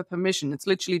ask for permission. It's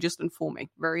literally just informing.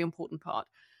 Very important part.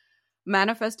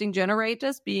 Manifesting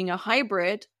generators, being a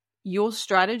hybrid, your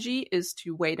strategy is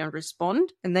to wait and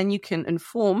respond, and then you can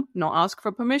inform, not ask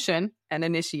for permission, and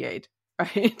initiate,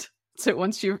 right? So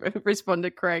once you've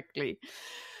responded correctly.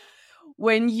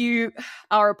 When you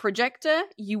are a projector,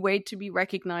 you wait to be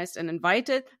recognized and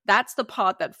invited. That's the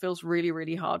part that feels really,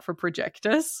 really hard for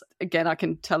projectors. Again, I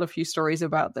can tell a few stories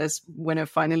about this when it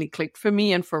finally clicked for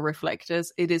me. And for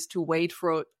reflectors, it is to wait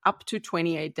for up to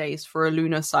 28 days for a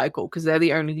lunar cycle, because they're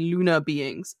the only lunar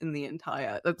beings in the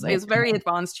entire. It's very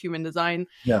advanced human design,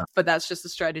 but that's just a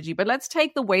strategy. But let's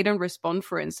take the wait and respond,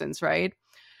 for instance, right?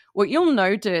 What you'll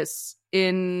notice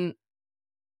in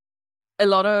a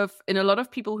lot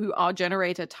of people who are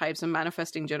generator types and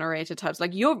manifesting generator types,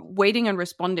 like, you're waiting and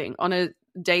responding on a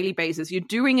daily basis. You're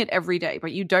doing it every day,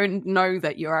 but you don't know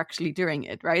that you're actually doing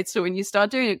it, right? So when you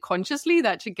start doing it consciously,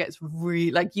 that shit gets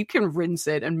really, like, you can rinse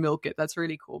it and milk it. That's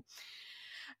really cool.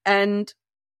 And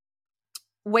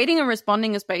waiting and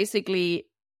responding is basically,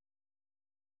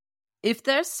 if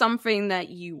there's something that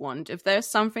you want, if there's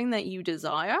something that you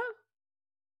desire,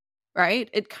 right?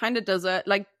 It kind of does it.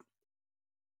 Like,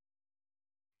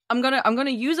 I'm gonna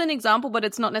use an example, but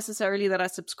it's not necessarily that I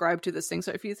subscribe to this thing.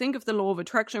 So if you think of the law of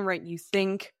attraction, right, you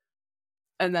think,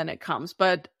 and then it comes,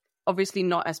 but obviously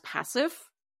not as passive.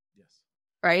 Yes.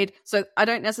 Right? So I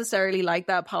don't necessarily like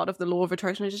that part of the law of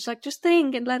attraction. It's just like, just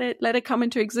think and let it come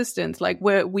into existence. Like,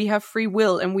 we have free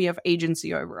will and we have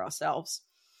agency over ourselves.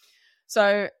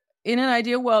 So in an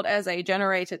ideal world, as a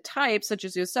generator type, such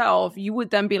as yourself, you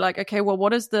would then be like, okay, well,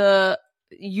 what is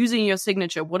using your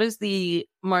signature, what is the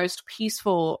most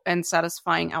peaceful and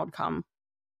satisfying outcome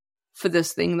for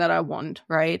this thing that I want,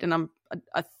 right? And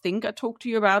I think I talked to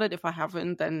you about it. If I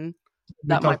haven't, then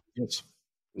that might. Yes.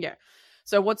 Yeah.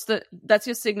 So that's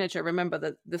your signature.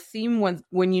 Remember the theme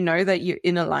when you know that you're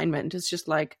in alignment, it's just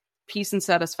like peace and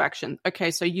satisfaction.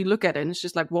 Okay, so you look at it and it's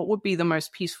just like, what would be the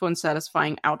most peaceful and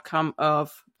satisfying outcome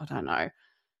of, I don't know,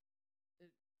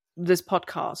 this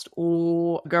podcast,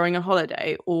 or going on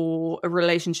holiday, or a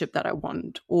relationship that I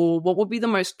want, or what would be the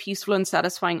most peaceful and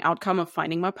satisfying outcome of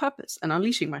finding my purpose and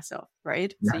unleashing myself,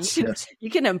 right? Yes, so you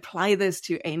can apply this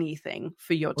to anything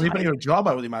for your or even your job,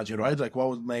 I would imagine, right? Like, what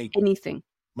would make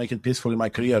it peaceful in my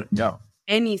career? Yeah.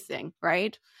 Anything,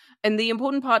 right? And the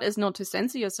important part is not to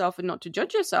censor yourself and not to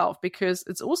judge yourself, because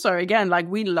it's also, again, like,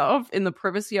 we love in the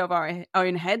privacy of our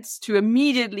own heads to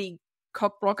immediately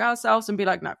cock block ourselves and be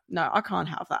like, no, I can't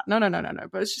have that. No.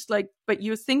 But it's just like, but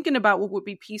you're thinking about what would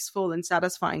be peaceful and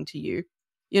satisfying to you.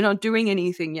 You're not doing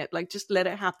anything yet. Like, just let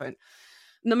it happen.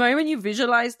 And the moment you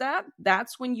visualize that,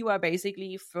 that's when you are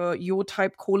basically, for your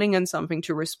type, calling in something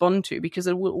to respond to, because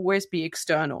it will always be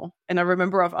external. And I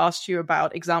remember I've asked you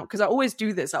about example, because I always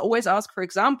do this. I always ask for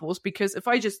examples, because if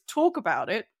I just talk about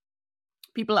it,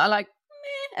 people are like,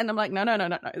 meh, and I'm like, no.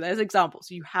 There's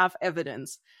examples. You have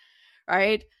evidence,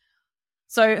 right?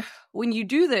 So when you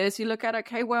do this, you look at,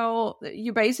 okay, well,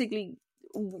 you're basically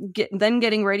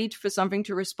getting ready for something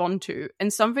to respond to,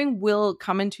 and something will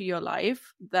come into your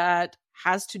life that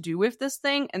has to do with this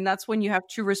thing. And that's when you have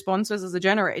two responses as a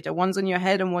generator. One's in your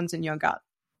head and one's in your gut.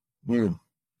 Right?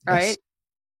 Yes.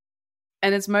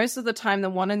 And it's most of the time the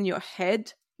one in your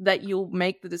head that you'll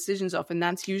make the decisions of. And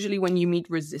that's usually when you meet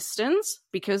resistance,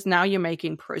 because now you're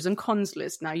making pros and cons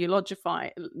lists. Now you're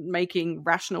making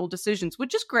rational decisions,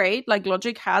 which is great. Like,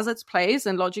 logic has its place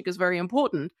and logic is very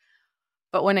important.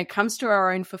 But when it comes to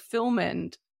our own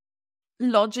fulfillment,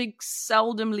 logic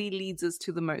seldomly leads us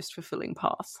to the most fulfilling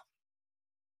path.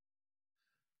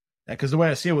 Yeah, because the way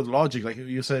I see it with logic, like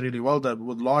you said really well, that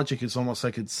with logic, it's almost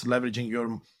like it's leveraging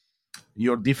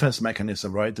your defense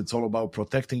mechanism, right? It's all about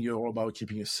protecting you, all about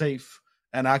keeping you safe,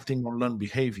 and acting on learned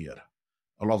behavior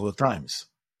a lot of the times.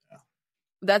 Yeah.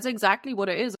 That's exactly what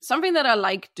it is. Something that I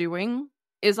like doing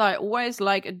is I always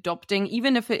like adopting,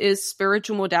 even if it is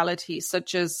spiritual modalities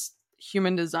such as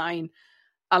human design,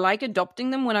 I like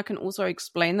adopting them when I can also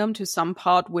explain them to some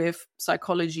part with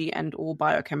psychology and or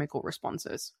biochemical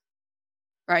responses,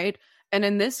 right? And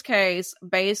in this case,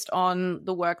 based on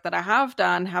the work that I have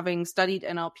done, having studied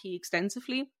NLP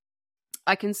extensively,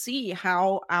 I can see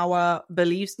how our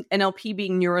beliefs, NLP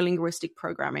being neuro-linguistic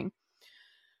programming,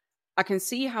 I can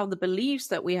see how the beliefs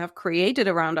that we have created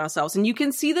around ourselves, and you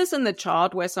can see this in the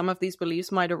chart where some of these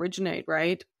beliefs might originate,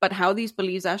 right? But how these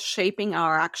beliefs are shaping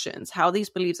our actions, how these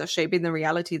beliefs are shaping the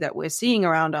reality that we're seeing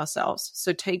around ourselves.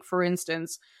 So take, for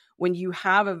instance, when you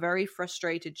have a very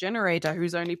frustrated generator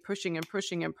who's only pushing and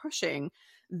pushing and pushing,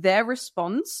 their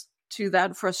response to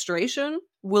that frustration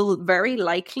will very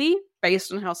likely,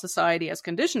 based on how society has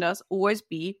conditioned us, always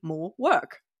be more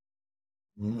work.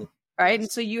 Right?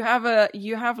 And so you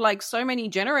have like so many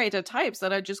generator types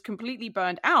that are just completely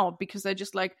burned out because they're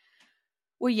just like,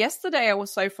 well, yesterday I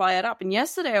was so fired up, and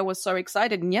yesterday I was so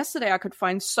excited, and yesterday I could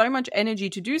find so much energy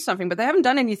to do something, but they haven't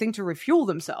done anything to refuel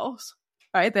themselves,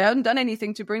 right? They haven't done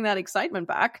anything to bring that excitement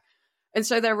back. And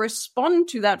so they respond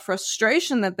to that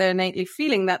frustration that they're innately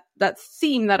feeling, that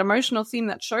theme, that emotional theme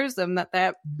that shows them that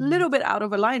they're a little bit out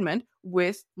of alignment,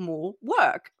 with more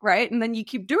work, right? And then you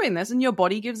keep doing this and your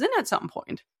body gives in at some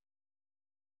point.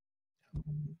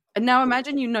 And now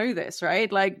imagine you know this, right?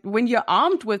 Like when you're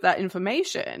armed with that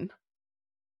information,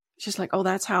 it's just like, oh,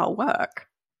 that's how it works.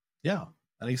 Yeah,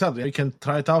 and exactly. You can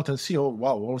try it out and see, oh,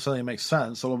 wow, all of a sudden it makes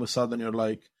sense. All of a sudden you're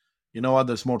like, you know what,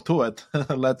 there's more to it.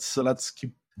 Let's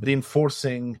keep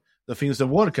reinforcing the things that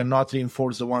work and not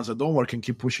reinforce the ones that don't work, and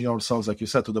keep pushing ourselves, like you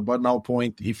said, to the burnout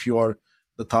point if you are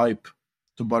the type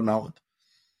to burn out.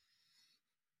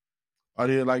 I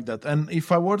really like that. And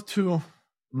if I were to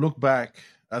look back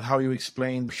at how you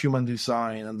explained human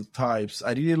design and the types,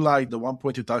 I really like the one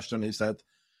point you touched on is that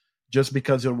just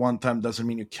because you're one time doesn't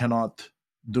mean you cannot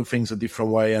do things a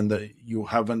different way and you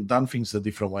haven't done things a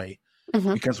different way,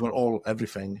 because we're all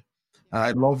everything.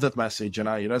 I love that message and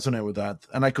I resonate with that.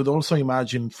 And I could also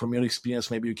imagine from your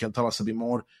experience, maybe you can tell us a bit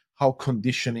more how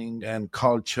conditioning and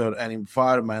culture and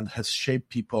environment has shaped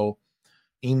people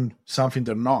in something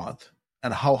they're not,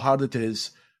 and how hard it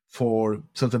is for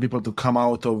certain people to come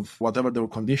out of whatever they were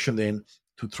conditioned in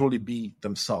to truly be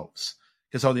themselves.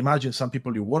 Because I would imagine some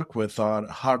people you work with are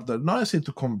harder, not necessarily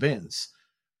to convince,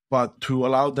 but to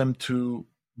allow them to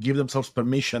give themselves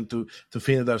permission to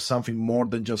feel that there's something more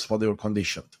than just what they were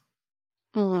conditioned.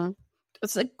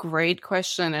 It's a great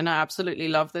question, and I absolutely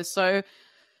love this. So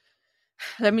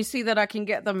let me see that I can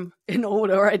get them in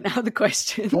order right now, the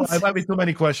questions. Well, it might be too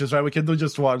many questions, right? We can do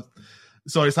just one.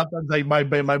 Sorry, sometimes my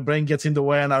brain gets in the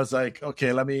way, and I was like,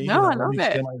 okay, let me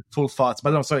share my full thoughts.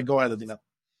 But no, sorry, go ahead, Adina.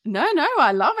 No,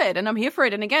 I love it. And I'm here for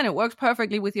it. And again, it works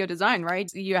perfectly with your design,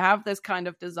 right? You have this kind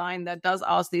of design that does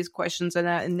ask these questions and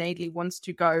that innately wants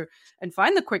to go and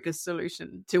find the quickest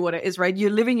solution to what it is, right?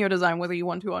 You're living your design whether you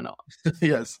want to or not.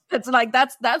 Yes. It's like,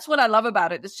 that's what I love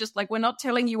about it. It's just like, we're not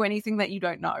telling you anything that you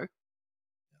don't know.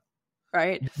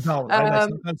 Right? No,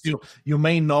 sometimes you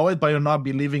may know it, but you're not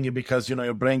believing it because,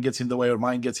 your brain gets in the way, your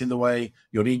mind gets in the way,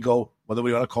 your ego, whatever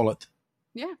you want to call it.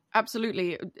 Yeah,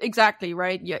 absolutely. Exactly,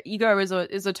 right? Yeah, ego is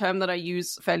a term that I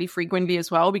use fairly frequently as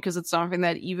well, because it's something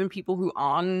that even people who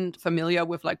aren't familiar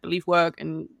with like belief work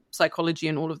and psychology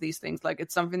and all of these things, like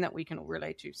it's something that we can all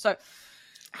relate to. So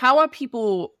how are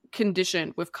people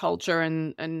conditioned with culture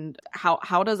and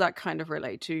how does that kind of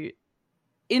relate to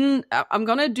I'm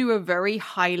going to do a very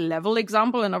high level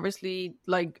example, and obviously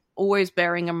like always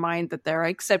bearing in mind that there are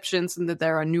exceptions and that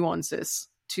there are nuances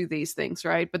to these things,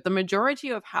 right? But the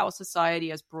majority of how society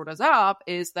has brought us up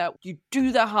is that you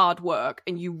do the hard work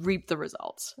and you reap the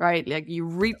results, right? Like you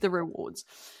reap the rewards.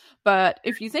 But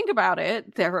if you think about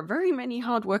it, there are very many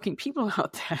hardworking people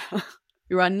out there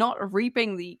who are not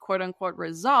reaping the quote unquote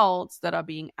results that are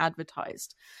being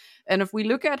advertised. And if we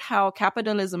look at how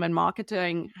capitalism and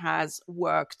marketing has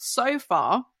worked so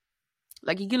far,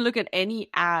 like you can look at any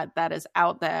ad that is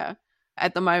out there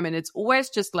at the moment, it's always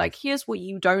just like, here's what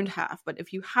you don't have. But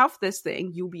if you have this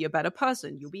thing, you'll be a better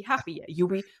person. You'll be happier.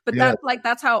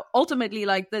 That's how ultimately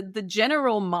like the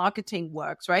general marketing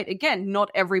works, right? Again,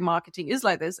 not every marketing is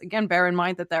like this. Again, bear in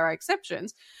mind that there are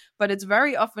exceptions, but it's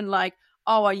very often like,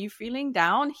 oh, are you feeling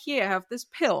down? Here, have this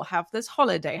pill, have this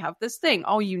holiday, have this thing.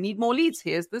 Oh, you need more leads.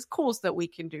 Here's this course that we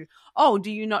can do. Oh,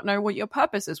 do you not know what your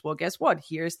purpose is? Well, guess what?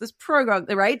 Here's this program,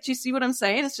 right? Do you see what I'm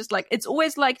saying? It's just like, it's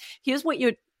always like, here's what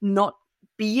you're not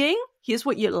being, here's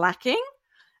what you're lacking,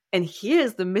 and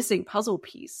here's the missing puzzle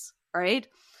piece, right?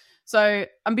 So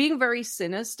I'm being very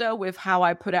sinister with how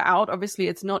I put it out. Obviously,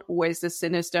 it's not always this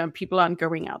sinister and people aren't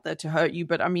going out there to hurt you.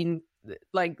 But I mean,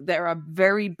 like there are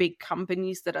very big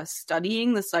companies that are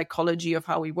studying the psychology of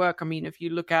how we work. I mean, if you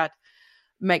look at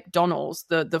McDonald's,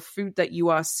 the food that you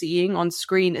are seeing on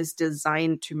screen is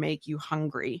designed to make you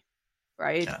hungry,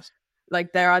 right? Yes.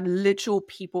 Like there are literal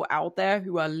people out there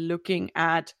who are looking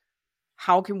at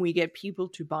how can we get people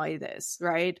to buy this,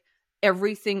 right?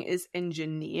 Everything is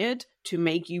engineered to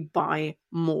make you buy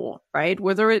more, right?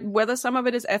 Whether some of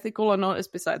it is ethical or not is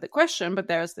beside the question, but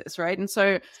there's this, right? And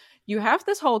so you have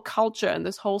this whole culture and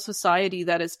this whole society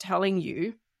that is telling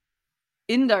you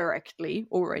indirectly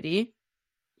already,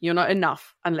 you're not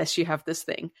enough unless you have this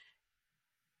thing.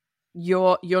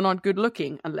 You're not good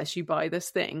looking unless you buy this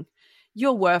thing.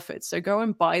 You're worth it. So go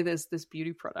and buy this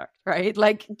beauty product, right?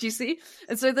 Like, do you see?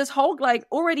 And so this whole, like,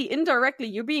 already indirectly,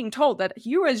 you're being told that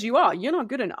you as you are, you're not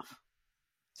good enough.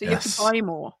 So you have to buy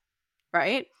more,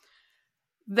 right?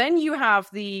 Then you have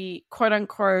the quote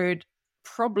unquote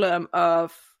problem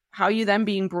of how you're then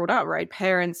being brought up, right?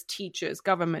 Parents, teachers,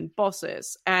 government,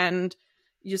 bosses, and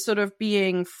you're sort of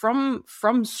being from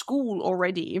school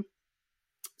already.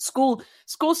 School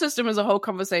system is a whole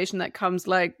conversation that comes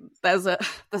like there's a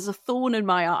thorn in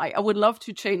my eye. I would love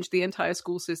to change the entire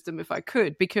school system if I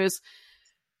could, because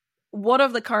what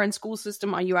of the current school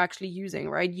system are you actually using,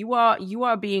 right? You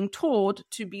are being taught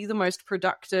to be the most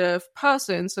productive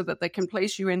person so that they can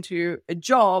place you into a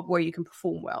job where you can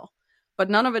perform well. But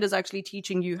none of it is actually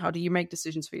teaching you how do you make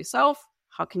decisions for yourself?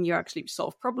 How can you actually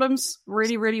solve problems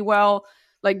really, really well?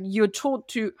 Like you're taught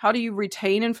to, how do you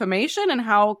retain information and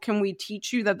how can we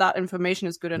teach you that information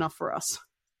is good enough for us?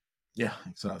 Yeah,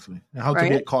 exactly. And how to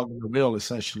be a cog in the wheel,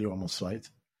 essentially, almost, right?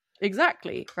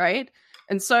 Exactly, right?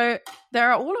 And so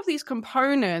there are all of these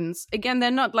components. Again, they're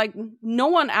not like, no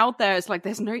one out there is like,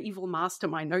 there's no evil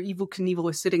mastermind, no evil Knievel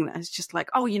is sitting there. It's just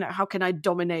like, oh, how can I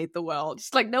dominate the world?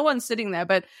 It's like no one's sitting there.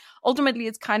 But ultimately,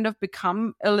 it's kind of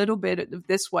become a little bit of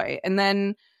this way. And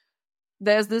then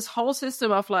there's this whole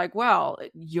system of like, well,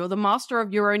 you're the master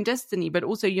of your own destiny, but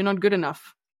also you're not good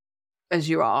enough as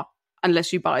you are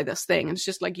unless you buy this thing. And it's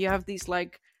just like you have these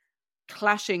like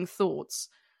clashing thoughts,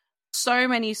 so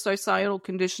many societal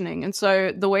conditioning. And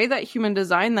so the way that human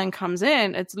design then comes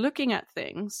in, it's looking at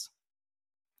things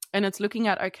and it's looking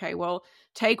at, okay, well,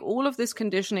 take all of this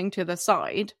conditioning to the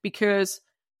side, because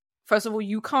first of all,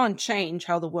 you can't change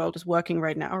how the world is working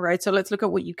right now, right? So let's look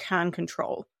at what you can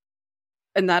control.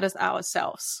 And that is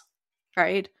ourselves,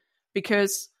 right?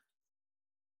 Because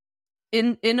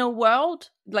in a world,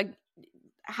 like,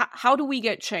 how do we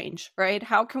get change, right?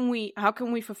 How can we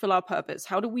fulfill our purpose?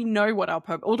 How do we know what our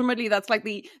purpose? Ultimately, that's like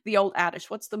the old adage,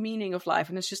 what's the meaning of life?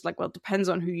 And it's just like, well, it depends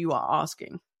on who you are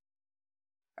asking,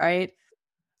 right?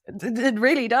 It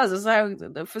really does. It's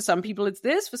like, for some people it's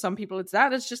this, for some people it's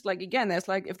that. It's just like, again, there's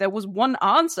like, if there was one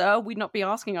answer, we'd not be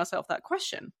asking ourselves that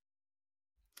question.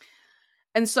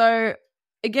 And so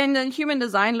again, then human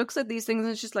design looks at these things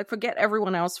and it's just like, forget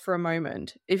everyone else for a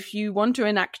moment. If you want to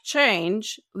enact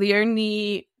change, the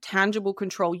only tangible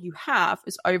control you have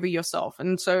is over yourself.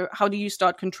 And so how do you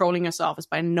start controlling yourself? Is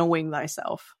by knowing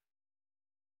thyself.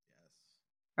 Yes.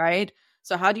 Right?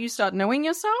 So how do you start knowing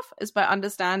yourself? Is by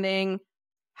understanding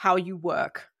how you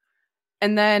work.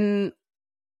 And then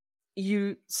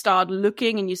you start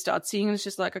looking and you start seeing, and it's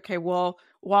just like, okay, well,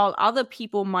 while other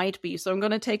people might be, so I'm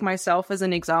going to take myself as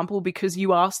an example because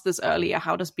you asked this earlier,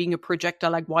 how does being a projector,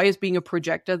 like, why is being a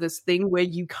projector this thing where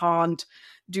you can't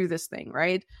do this thing,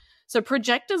 right? So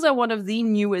projectors are one of the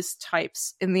newest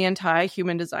types in the entire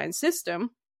human design system.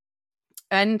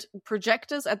 And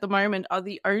projectors at the moment are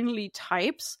the only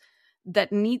types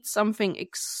that need something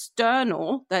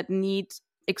external, that need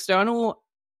external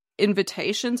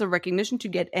invitations or recognition to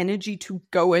get energy to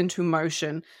go into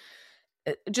motion.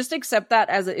 Just accept that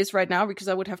as it is right now, because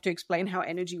I would have to explain how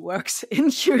energy works in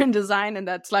human design, and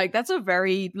that's a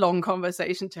very long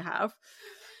conversation to have.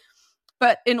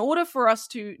 But in order for us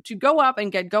to go up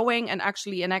and get going and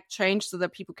actually enact change so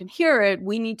that people can hear it,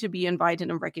 we need to be invited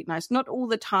and recognized. Not all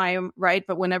the time, right?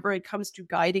 But whenever it comes to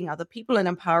guiding other people and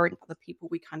empowering other people,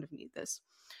 we kind of need this.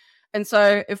 And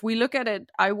so if we look at it,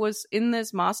 I was in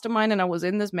this mastermind and I was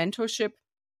in this mentorship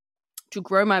to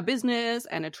grow my business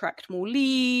and attract more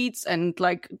leads and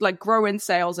like grow in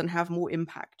sales and have more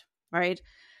impact, right?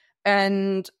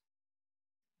 And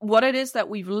what it is that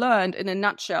we've learned in a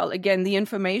nutshell, again, the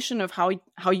information of how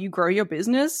you grow your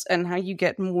business and how you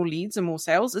get more leads and more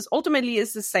sales is ultimately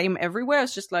is the same everywhere.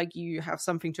 It's just like you have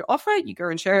something to offer, you go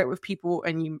and share it with people,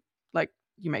 and you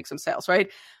make some sales, right?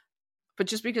 But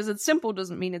just because it's simple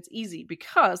doesn't mean it's easy,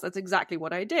 because that's exactly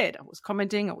what I did. I was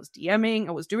commenting, I was DMing,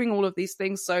 I was doing all of these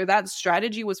things. So that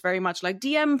strategy was very much like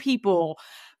DM people,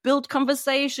 build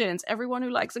conversations, everyone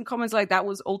who likes and comments, like that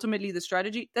was ultimately the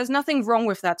strategy. There's nothing wrong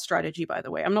with that strategy, by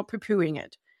the way. I'm not poo-pooing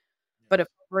it. But it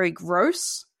felt very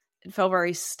gross. It felt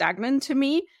very stagnant to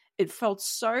me. It felt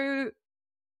so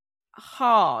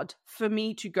hard for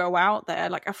me to go out there.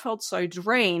 Like, I felt so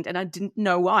drained and I didn't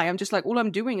know why. I'm just like, all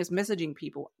I'm doing is messaging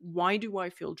people. Why do I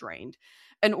feel drained?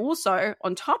 And also,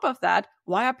 on top of that,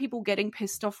 why are people getting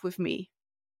pissed off with me?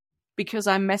 Because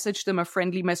I messaged them a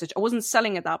friendly message. I wasn't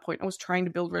selling at that point. I was trying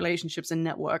to build relationships and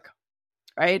network,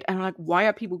 right? And I'm like, why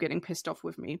are people getting pissed off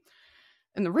with me?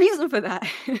 And the reason for that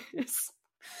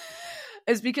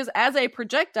is because as a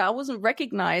projector, I wasn't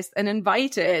recognized and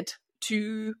invited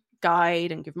to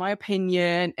guide and give my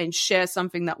opinion and share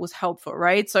something that was helpful,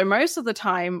 right? So most of the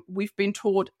time we've been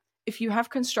taught, if you have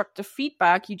constructive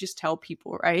feedback, you just tell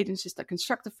people, right? It's just that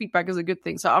constructive feedback is a good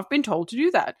thing. So I've been told to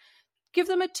do that. Give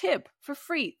them a tip for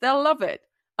free. They'll love it.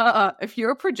 If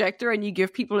you're a projector and you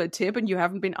give people a tip and you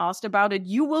haven't been asked about it,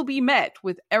 you will be met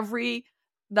with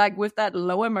with that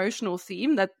low emotional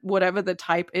theme, that whatever the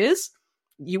type is,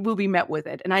 you will be met with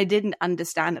it. And I didn't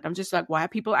understand it. I'm just like, why are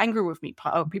people angry with me?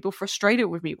 Are people frustrated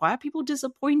with me? Why are people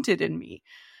disappointed in me?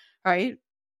 Right?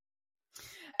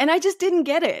 And I just didn't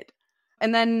get it.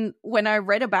 And then when I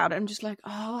read about it, I'm just like,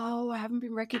 oh, I haven't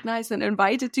been recognized and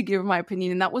invited to give my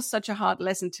opinion. And that was such a hard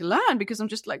lesson to learn, because I'm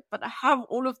just like, but I have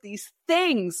all of these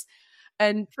things.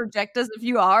 And projectors, if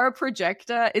you are a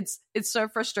projector, it's so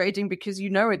frustrating, because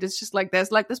it's just like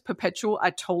there's like this perpetual "I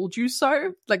told you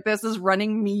so." Like there's this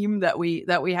running meme that we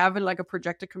have in like a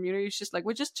projector community. It's just like,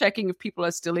 we're just checking if people are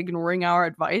still ignoring our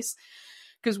advice,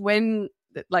 because when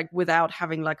without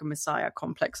having like a messiah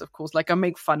complex, of course, like I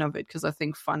make fun of it because I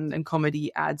think fun and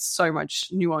comedy adds so much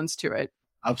nuance to it.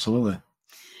 Absolutely.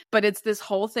 But it's this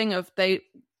whole thing of they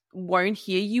won't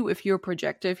hear you if you're a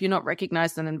projector, if you're not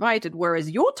recognized and invited,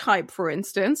 whereas your type, for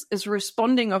instance, is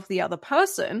responding of the other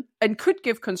person and could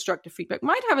give constructive feedback,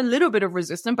 might have a little bit of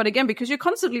resistance, but again, because you're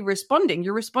constantly responding,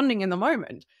 you're responding in the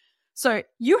moment. So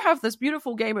you have this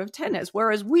beautiful game of tennis,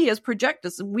 whereas we as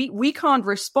projectors, we can't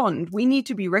respond. We need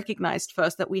to be recognized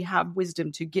first that we have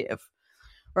wisdom to give,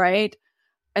 right?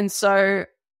 And so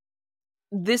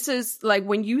this is like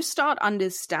when you start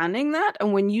understanding that,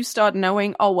 and when you start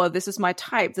knowing, oh, well, this is my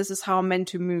type, this is how I'm meant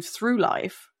to move through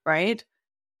life, right?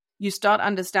 You start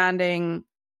understanding,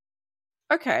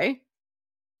 okay,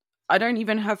 I don't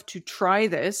even have to try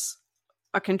this.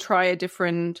 I can try a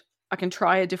different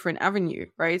avenue,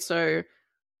 right? So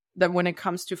that when it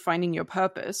comes to finding your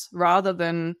purpose, rather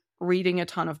than reading a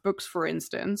ton of books, for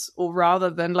instance, or rather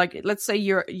than, like, let's say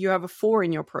you have a 4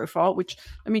 in your profile, which,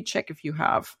 let me check if you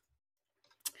have.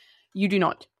 You do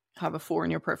not have a 4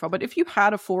 in your profile, but if you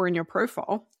had a 4 in your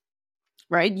profile,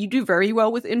 right, you do very well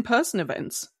with in-person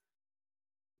events.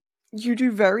 You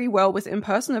do very well with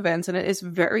in-person events, and it is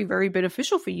very, very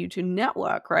beneficial for you to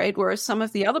network, right? Whereas some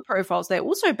of the other profiles, they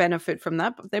also benefit from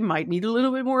that, but they might need a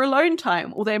little bit more alone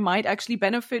time, or they might actually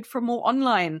benefit from more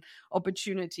online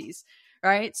opportunities,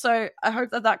 right? So I hope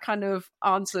that kind of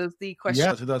answers the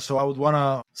question. Yeah, so I would want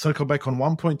to circle back on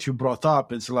one point you brought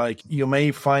up. It's like you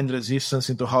may find resistance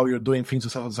into how you're doing things, or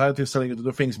society is telling you to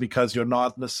do things because you're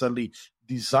not necessarily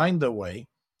designed that way.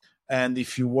 And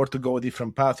if you were to go a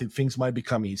different path, things might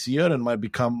become easier and might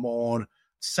become more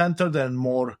centered and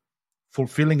more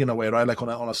fulfilling in a way, right? Like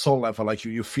on a soul level, like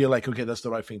you feel like, okay, that's the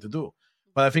right thing to do.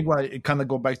 But I think it kind of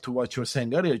go back to what you were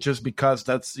saying earlier, just because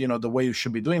that's, the way you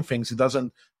should be doing things, it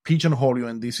doesn't pigeonhole you,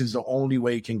 and this is the only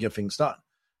way you can get things done.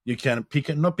 You can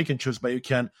not pick and choose, but you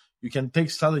can take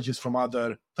strategies from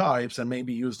other types and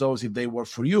maybe use those if they work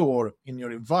for you or in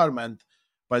your environment.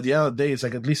 By the end of the day, it's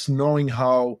like at least knowing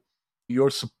how you're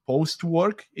supposed to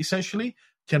work, essentially,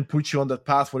 can put you on that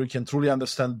path where you can truly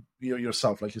understand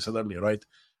yourself, like you said earlier, right?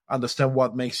 Understand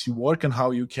what makes you work and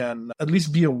how you can at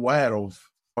least be aware of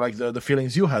like the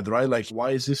feelings you had, right? Like,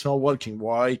 why is this not working?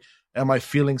 Why am I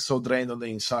feeling so drained on the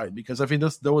inside? Because I think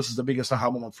that was the biggest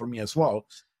aha moment for me as well.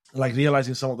 Like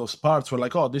realizing some of those parts were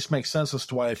like, oh, this makes sense as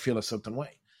to why I feel a certain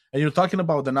way. And you're talking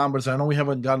about the numbers. I know we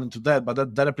haven't gotten into that,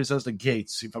 but that represents the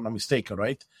gates, if I'm not mistaken,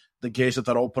 right? The gates that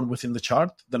are open within the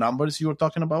chart, the numbers you were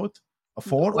talking about, a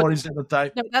 4, or is that the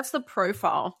type? No, that's the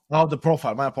profile. Oh, the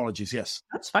profile. My apologies. Yes,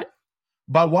 that's fine.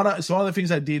 But one of the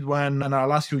things I did and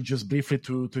I'll ask you just briefly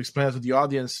to explain it to the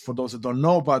audience for those that don't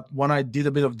know, but when I did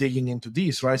a bit of digging into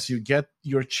this, right? So you get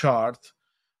your chart,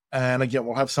 and again,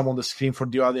 we'll have some on the screen for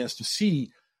the audience to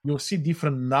see. You'll see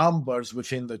different numbers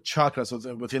within the chakras,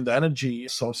 within the energy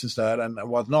sources there and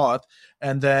whatnot.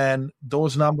 And then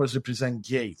those numbers represent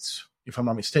gates, if I'm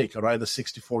not mistaken, right? The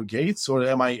 64 gates, or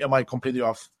am I completely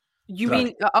off? You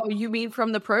mean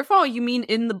from the profile, or you mean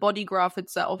in the body graph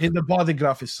itself? In the body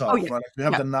graph itself, right? We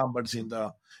have the numbers in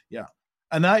the,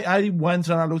 And I went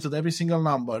and I looked at every single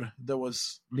number that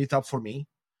was lit up for me.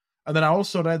 And then I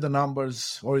also read the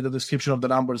numbers or the description of the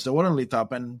numbers that weren't lit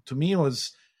up. And to me, it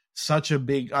was such a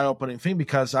big eye-opening thing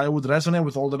because I would resonate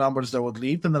with all the numbers that would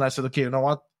lit. And then I said, okay, you know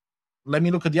what? Let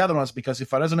me look at the other ones, because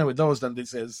if I resonate with those, then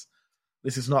this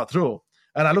is not true.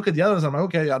 And I look at the others, I'm like,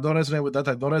 okay, I don't resonate with that.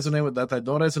 I don't resonate with that. I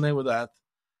don't resonate with that.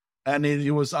 And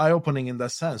it was eye-opening in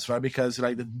that sense, right? Because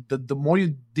like the more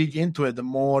you dig into it, the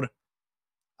more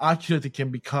accurate it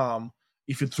can become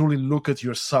if you truly look at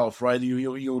yourself, right?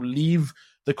 You leave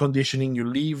the conditioning, you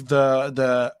leave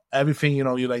the everything,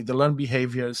 you like the learned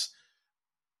behaviors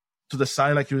to the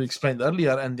side, like you explained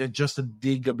earlier, and then just to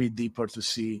dig a bit deeper to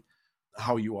see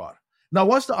how you are. Now,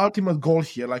 what's the ultimate goal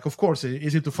here? Like, of course,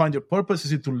 is it to find your purpose?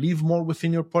 Is it to live more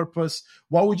within your purpose?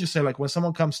 What would you say, like, when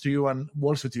someone comes to you and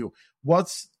works with you,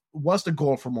 what's the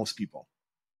goal for most people?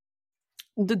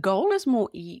 The goal is more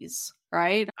ease,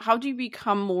 right? How do you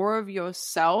become more of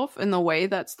yourself in the way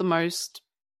that's the most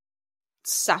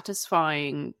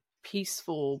satisfying,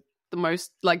 peaceful, the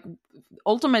most, like,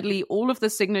 ultimately all of the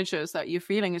signatures that you're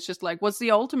feeling, it's just like, what's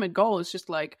the ultimate goal? It's just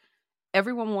like,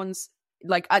 everyone wants,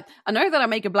 like, I know that I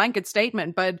make a blanket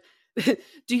statement, but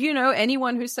do you know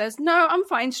anyone who says, no, I'm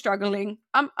fine struggling,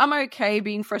 I'm okay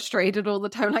being frustrated all the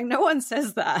time? Like, no one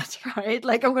says that, right?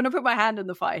 Like, I'm going to put my hand in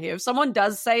the fire here. If someone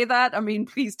does say that, I mean,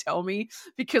 please tell me,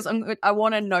 because I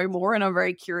want to know more, and I'm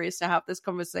very curious to have this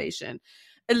conversation.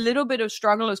 A little bit of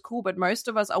struggle is cool, but most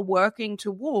of us are working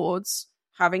towards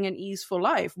having an easeful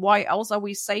life. Why else are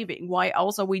we saving? Why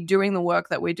else are we doing the work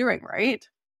that we're doing, right?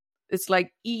 It's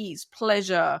like ease,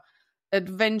 pleasure,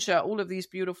 adventure, all of these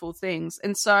beautiful things.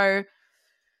 And so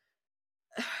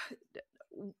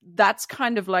that's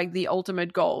kind of like the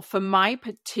ultimate goal. For my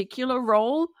particular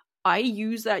role, I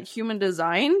use that human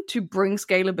design to bring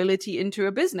scalability into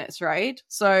a business, right?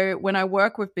 So when I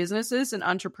work with businesses and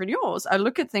entrepreneurs, I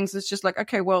look at things that's just like,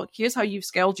 okay, well, here's how you've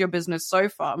scaled your business so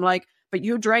far. I'm like, but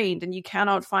you're drained and you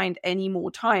cannot find any more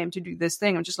time to do this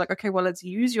thing. I'm just like, okay, well, let's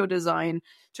use your design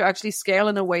to actually scale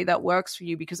in a way that works for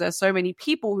you, because there's so many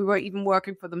people who are even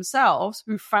working for themselves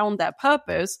who found their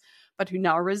purpose, but who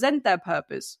now resent their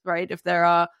purpose, right? If there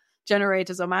are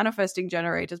generators or manifesting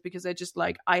generators, because they're just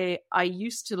like, I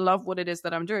used to love what it is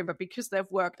that I'm doing, but because they've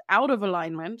worked out of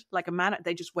alignment, like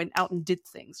they just went out and did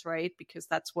things, right? Because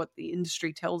that's what the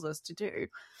industry tells us to do.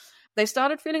 They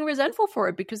started feeling resentful for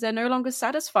it because they're no longer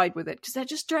satisfied with it, because they're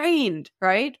just drained,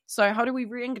 right? So how do we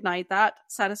reignite that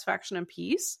satisfaction and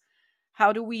peace?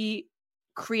 How do we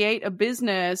create a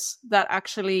business that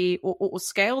actually, or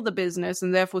scale the business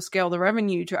and therefore scale the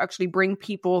revenue to actually bring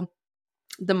people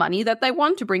the money that they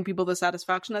want, to bring people the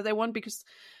satisfaction that they want? Because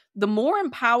the more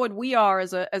empowered we are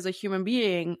as a human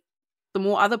being, the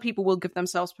more other people will give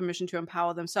themselves permission to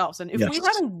empower themselves. And if we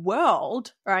had a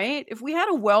world, right? If we had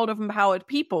a world of empowered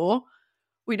people,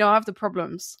 we don't have the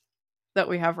problems that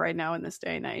we have right now in this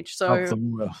day and age. So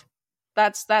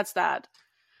that's that.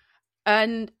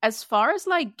 And as far as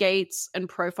like gates and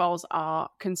profiles are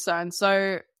concerned,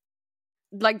 so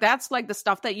like that's like the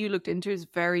stuff that you looked into is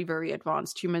very, very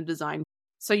advanced human design.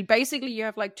 So you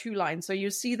have like two lines. So you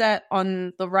see that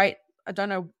on the right, I don't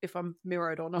know if I'm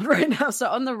mirrored or not right now. So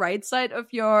on the right side of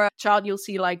your chart, you'll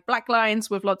see like black lines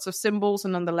with lots of symbols.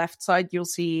 And on the left side, you'll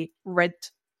see red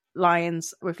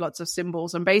lines with lots of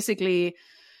symbols. And basically,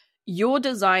 your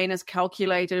design is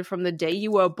calculated from the day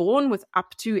you were born with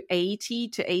up to 80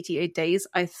 to 88 days,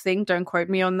 I think, don't quote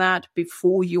me on that,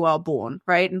 before you are born,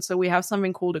 right? And so we have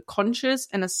something called a conscious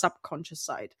and a subconscious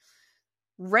side.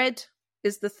 Red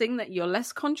is the thing that you're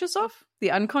less conscious of,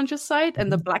 the unconscious side,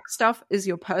 and the black stuff is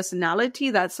your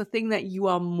personality. That's the thing that you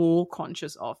are more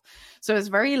conscious of. So it's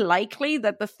very likely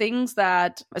that the things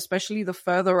that, especially the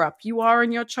further up you are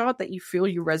in your chart, that you feel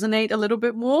you resonate a little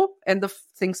bit more, and the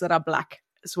things that are black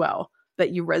as well,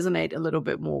 that you resonate a little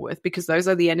bit more with, because those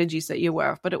are the energies that you're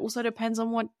aware of. But it also depends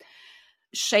on what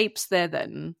shapes they're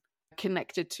then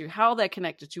connected to, how they're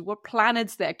connected to, what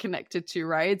planets they're connected to,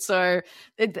 right? So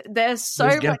there's so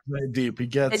much deep.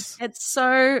 It's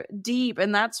so deep,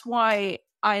 and that's why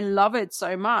I love it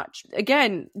so much.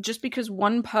 Again, just because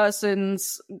one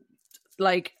person's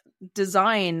like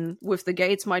design with the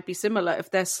gates might be similar, if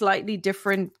they're slightly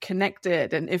different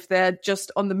connected, and if they're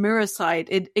just on the mirror side,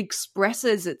 it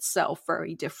expresses itself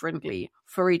very differently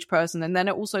for each person. And then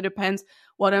it also depends,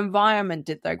 what environment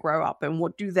did they grow up in?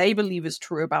 What do they believe is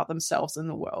true about themselves in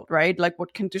the world, right? Like,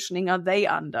 what conditioning are they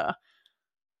under,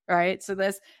 right? So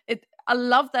I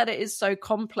love that it is so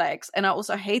complex, and I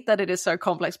also hate that it is so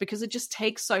complex because it just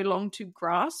takes so long to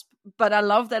grasp. But I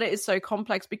love that it is so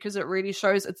complex because it really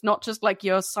shows it's not just like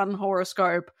your sun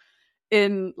horoscope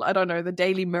in, I don't know, the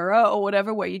Daily Mirror or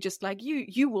whatever, where you just like,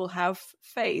 you will have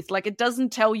faith. Like, it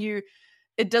doesn't tell you,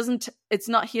 it's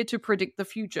not here to predict the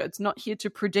future. It's not here to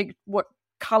predict what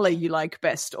color you like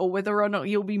best, or whether or not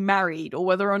you'll be married, or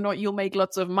whether or not you'll make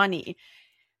lots of money.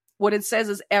 What it says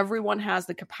is everyone has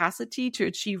the capacity to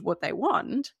achieve what they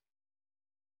want.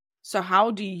 So how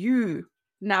do you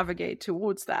navigate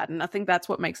towards that? And I think that's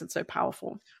what makes it so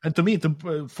powerful. And to me,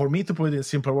 for me to put it in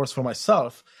simple words for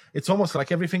myself, it's almost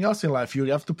like everything else in life. You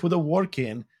have to put the work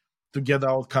in to get the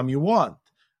outcome you want.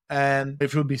 And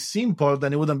if it would be simple,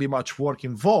 then it wouldn't be much work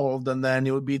involved. And then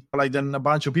it would be like, then a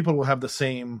bunch of people will have the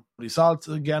same results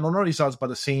again, or not results, but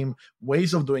the same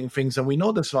ways of doing things. And we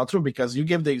know that's not true, because you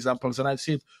gave the examples, and I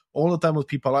see it all the time with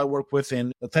people I work with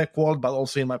in the tech world, but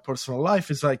also in my personal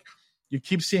life. It's like, you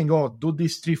keep saying, oh, do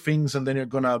these 3 things and then you're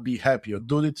going to be happy, or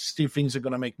do these 3 things, you're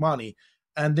going to make money.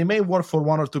 And they may work for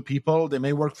 1 or 2 people. They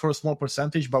may work for a small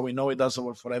percentage, but we know it doesn't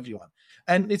work for everyone.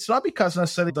 And it's not because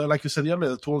necessarily, like you said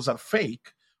earlier, the tools are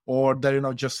fake, or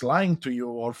they're just lying to you,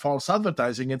 or false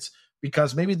advertising. It's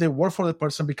because maybe they work for the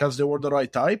person because they were the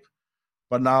right type,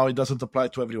 but now it doesn't apply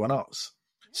to everyone else.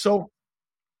 So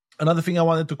another thing I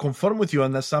wanted to confirm with you,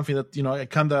 and that's something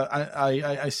that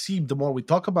I see the more we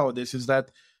talk about this, is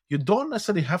that you don't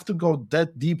necessarily have to go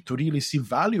that deep to really see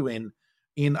value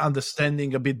in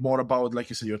understanding a bit more about, like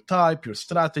you said, your type, your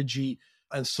strategy,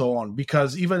 and so on.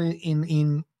 Because even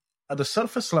in at the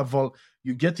surface level,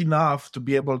 you get enough to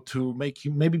be able to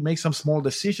make some small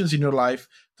decisions in your life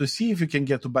to see if you can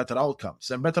get to better outcomes.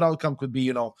 And better outcome could be,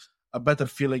 a better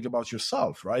feeling about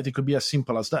yourself, right? It could be as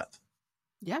simple as that.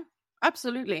 Yeah,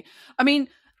 absolutely. I mean,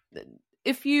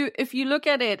 if you look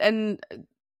at it, and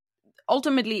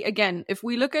ultimately, again, if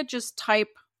we look at just type,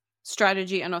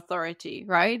 strategy, and authority,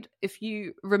 right? If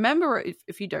you remember,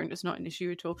 if you don't, it's not an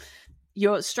issue at all.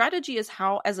 Your strategy is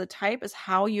how, as a type, is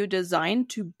how you're designed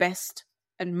to best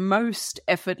and most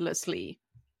effortlessly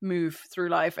move through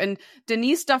life. And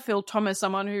Denise Duffield Thomas,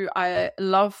 someone who I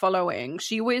love following,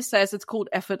 she always says it's called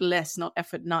effortless, not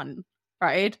effort none,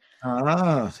 right?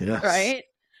 Yes. Right?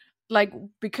 Like,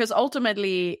 because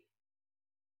ultimately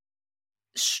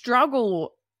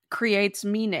struggle creates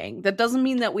meaning. That doesn't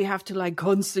mean that we have to like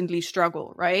constantly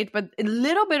struggle, right? But a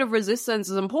little bit of resistance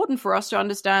is important for us to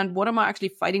understand, what am I actually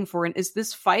fighting for? And is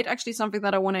this fight actually something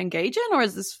that I want to engage in? Or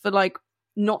is this for like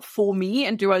not for me?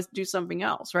 And do I do something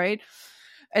else, right?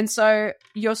 And so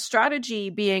your strategy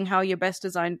being how you're best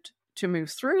designed to move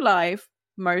through life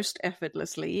most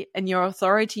effortlessly, and your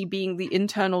authority being the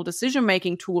internal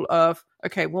decision-making tool of,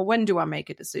 okay, well, when do I make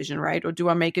a decision, right? Or do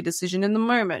I make a decision in the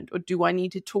moment? Or do I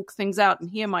need to talk things out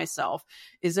and hear myself?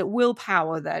 Is it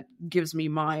willpower that gives me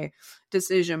my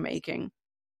decision-making?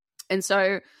 And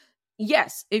so,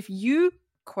 yes, if you,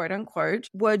 quote unquote,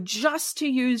 were just to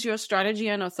use your strategy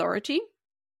and authority,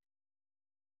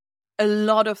 a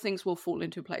lot of things will fall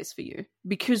into place for you,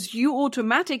 because you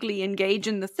automatically engage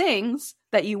in the things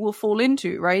that you will fall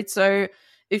into, right? So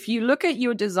if you look at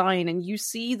your design and you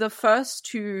see the first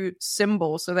two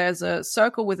symbols, so there's a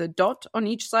circle with a dot on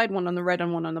each side, one on the red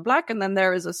and one on the black, and then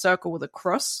there is a circle with a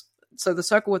cross. So the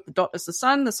circle with the dot is the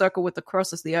sun, the circle with the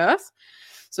cross is the earth.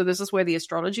 So this is where the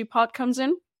astrology part comes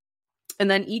in. And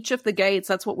then each of the gates,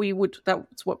 that's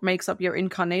what makes up your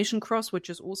incarnation cross, which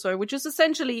is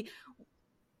essentially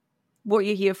what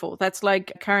you're here for. That's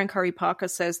like Karen Curry Parker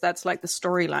says, that's like the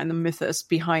storyline, the mythos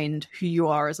behind who you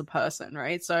are as a person,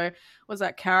 right? So was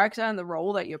that character and the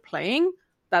role that you're playing?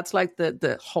 That's like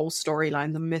the whole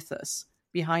storyline, the mythos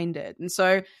behind it. And so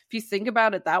if you think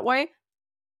about it that way,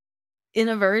 in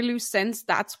a very loose sense,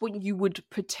 that's what you would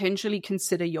potentially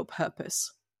consider your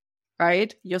purpose,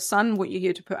 right? Your sun, what you're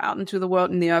here to put out into the world,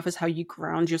 and the earth is how you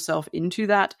ground yourself into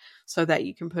that so that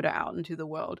you can put it out into the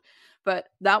world. But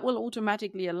that will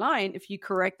automatically align if you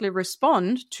correctly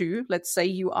respond to, let's say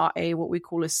you are what we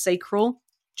call a sacral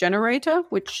generator,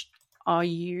 which are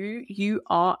you? You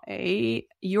are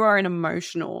an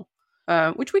emotional,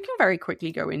 which we can very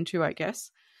quickly go into, I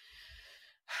guess.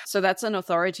 So that's an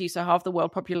authority. So half the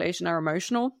world population are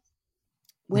emotional.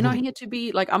 We're not here to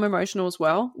be, like, I'm emotional as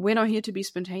well. We're not here to be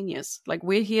spontaneous. Like,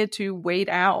 we're here to wait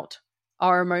out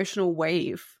our emotional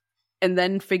wave and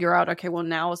then figure out, okay, well,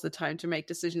 now is the time to make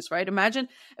decisions, right? Imagine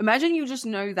you just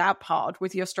know that part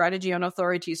with your strategy and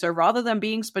authority. So rather than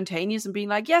being spontaneous and being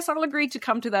like, yes, I'll agree to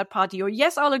come to that party, or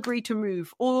yes, I'll agree to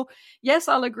move, or yes,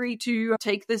 I'll agree to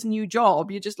take this new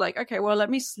job. You're just like, okay, well, let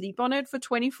me sleep on it for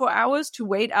 24 hours to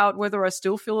wait out whether I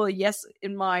still feel a yes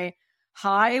in my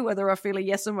high, whether I feel a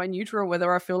yes in my neutral, or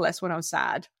whether I feel less when I'm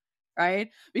sad. Right?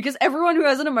 Because everyone who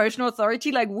has an emotional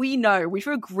authority, like, we know we've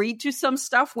agreed to some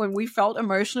stuff when we felt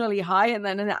emotionally high, and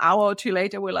then an hour or two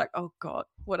later we're like, oh God,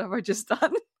 what have I just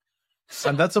done?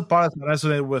 And that's a part that I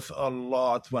resonate with a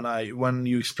lot when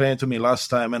you explained it to me last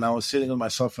time, and I was sitting with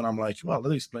myself and I'm like, well,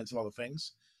 that explains a lot of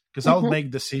things. Because I'll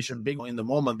make decision big in the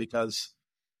moment because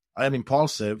I am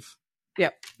impulsive,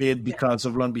 be it because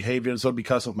of learned behaviors or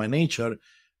because of my nature.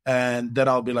 And then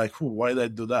I'll be like, why did I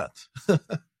do that?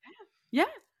 Yeah.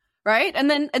 Right. And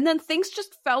then things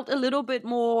just felt a little bit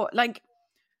more like,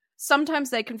 sometimes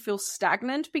they can feel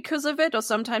stagnant because of it, or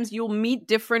sometimes you'll meet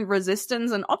different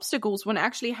resistance and obstacles when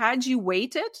actually, had you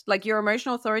waited, like, your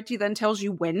emotional authority then tells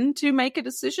you when to make a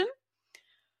decision.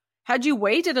 Had you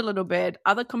waited a little bit,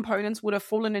 other components would have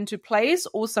fallen into place,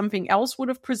 or something else would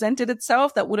have presented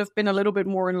itself that would have been a little bit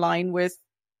more in line with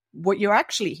what you're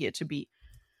actually here to be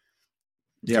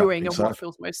doing, exactly, and what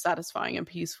feels most satisfying and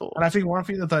peaceful. And I think one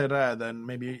thing that I read, and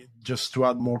maybe just to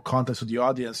add more context to the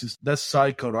audience, is that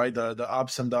cycle, right? The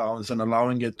ups and downs, and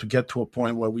allowing it to get to a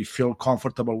point where we feel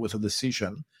comfortable with a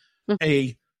decision.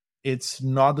 A, it's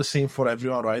not the same for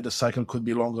everyone, right? The cycle could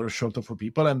be longer or shorter for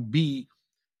people. And B,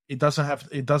 it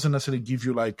doesn't necessarily give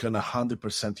you like an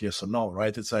 100% yes or no,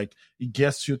 right? It's like it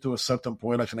gets you to a certain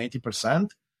point, like an 80%,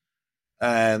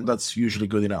 and that's usually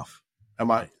good enough.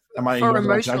 Am I for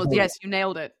emotional, yes, you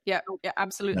nailed it. Yeah,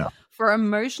 absolutely. Yeah. For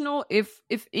emotional, if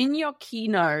in your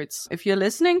keynotes, if you're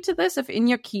listening to this, if in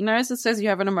your keynotes it says you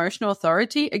have an emotional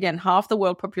authority, again, half the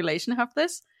world population have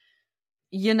this,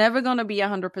 you're never going to be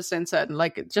 100% certain.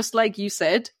 Like, just like you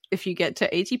said, if you get to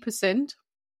 80%,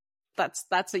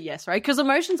 that's a yes, right? Because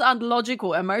emotions aren't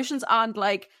logical. Emotions aren't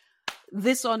like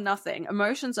this or nothing.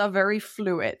 Emotions are very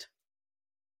fluid.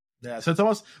 Yeah, so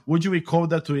Thomas, would you recall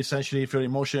that to essentially, if you're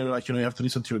emotional, like, you have to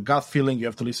listen to your gut feeling, you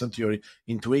have to listen to your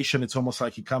intuition. It's almost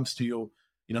like it comes to you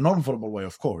in a non-verbal way,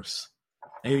 of course.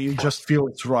 And you just feel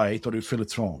it's right or you feel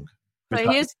it's wrong. But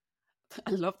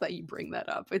I love that you bring that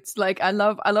up. It's like, I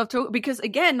love to, because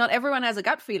again, not everyone has a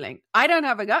gut feeling. I don't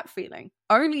have a gut feeling.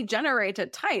 Only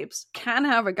generated types can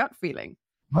have a gut feeling.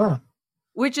 Huh.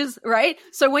 Which is right.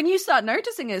 So when you start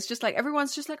noticing it, it's just like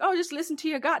everyone's just like, oh, just listen to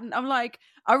your gut. And I'm like,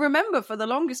 I remember for the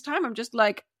longest time, I'm just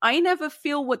like, I never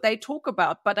feel what they talk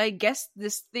about, but I guess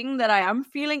this thing that I am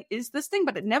feeling is this thing,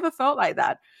 but it never felt like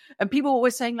that. And people were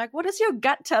always saying like, what is your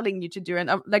gut telling you to do?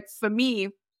 And like for me,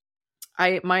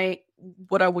 my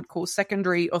what I would call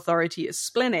secondary authority is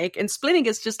splenic, and splenic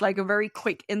is just like a very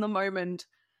quick in the moment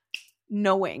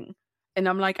knowing. And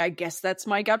I'm like, I guess that's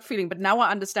my gut feeling, but now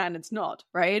I understand it's not,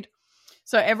 right?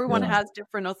 So everyone has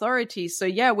different authorities. So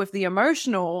yeah, with the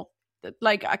emotional,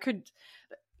 like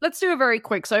let's do it very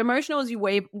quick. So emotional is you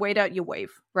wait out your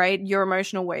wave, right? Your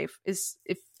emotional wave is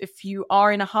if you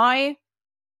are in a high,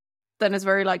 then it's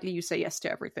very likely you say yes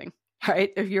to everything,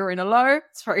 right? If you're in a low,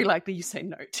 it's very likely you say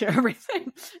no to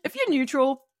everything. If you're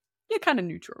neutral, you're kind of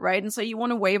neutral, right? And so you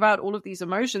want to wave out all of these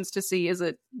emotions to see, is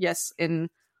it yes in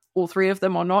all three of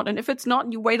them or not? And if it's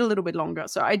not, you wait a little bit longer.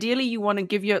 So ideally you want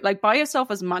to buy yourself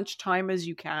as much time as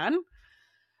you can.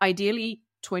 Ideally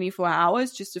 24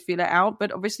 hours just to feel it out.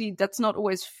 But obviously that's not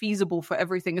always feasible for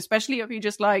everything, especially if you're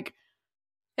just like,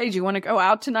 hey, do you want to go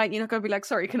out tonight? You're not going to be like,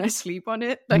 sorry, can I sleep on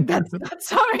it? Like that's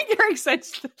how it makes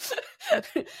sense.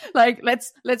 Like,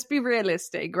 let's be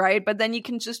realistic, right? But then you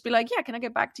can just be like, yeah, can I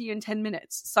get back to you in 10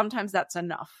 minutes? Sometimes that's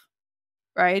enough,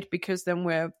 right? Because then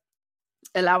we're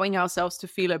allowing ourselves to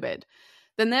feel a bit.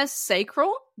 Then there's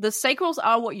sacral. The sacrals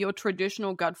are what your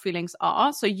traditional gut feelings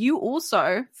are. So you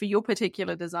also, for your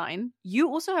particular design, you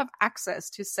also have access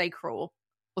to sacral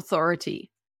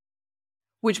authority,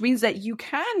 which means that you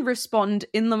can respond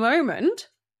in the moment,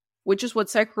 which is what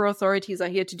sacral authorities are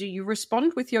here to do. You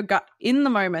respond with your gut in the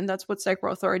moment. That's what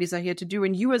sacral authorities are here to do.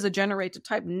 And you as a generator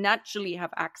type naturally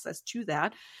have access to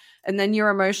that. And then your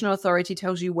emotional authority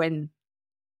tells you when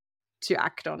to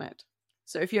act on it.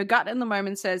 So if your gut in the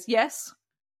moment says yes,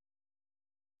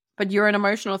 but you're an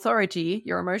emotional authority,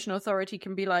 your emotional authority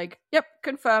can be like, yep,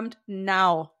 confirmed.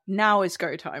 Now is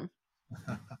go time.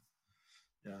 Yeah.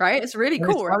 Right? It's really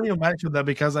cool. It's funny you mentioned that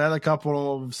because I had a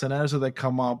couple of scenarios that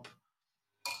come up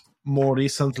more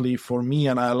recently for me,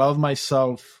 and I allowed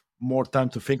myself more time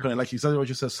to think on it. Like exactly what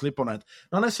you said, sleep on it.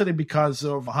 Not necessarily because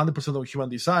of 100% of human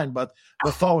design, but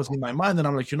the thought was in my mind, and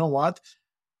I'm like, you know what?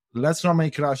 Let's not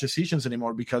make rash decisions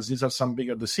anymore because these are some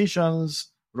bigger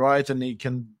decisions, right? And it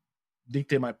can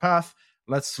dictate my path.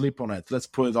 Let's sleep on it. Let's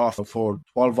put it off for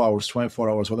 12 hours, 24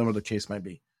 hours, whatever the case might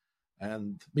be.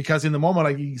 And because in the moment,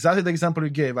 like exactly the example you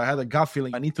gave, I had a gut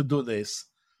feeling I need to do this.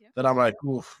 Yeah. Then I'm like,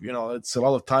 oof, it's a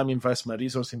lot of time investment,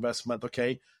 resource investment.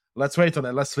 Okay, let's wait on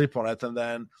it. Let's sleep on it. And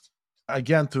then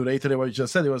again, to reiterate what you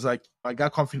just said, it was like I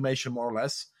got confirmation more or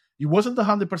less. It wasn't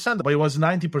 100%, but it was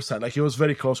 90%. Like it was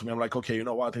very close to me. I'm like, okay, you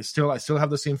know what? I still have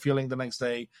the same feeling the next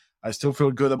day. I still feel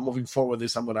good at moving forward.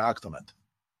 This I'm going to act on it.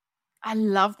 I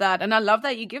love that, and I love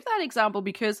that you give that example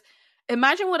because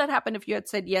imagine what had happened if you had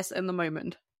said yes in the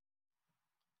moment.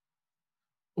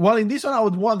 Well, in this one, I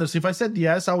would wonder. So if I said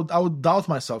yes, I would doubt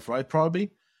myself, right? Probably.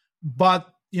 But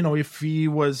if he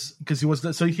was, because he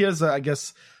was. So here's, I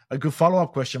guess, a good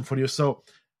follow-up question for you. So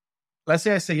let's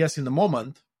say I say yes in the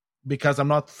moment, because I'm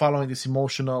not following this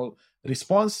emotional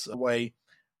response way.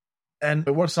 And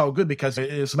it works out good because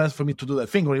it's meant for me to do that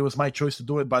thing, or it was my choice to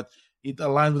do it, but it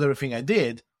aligned with everything I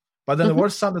did. But then there were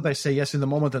some that I say yes in the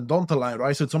moment and don't align,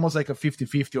 right? So it's almost like a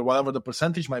 50-50 or whatever the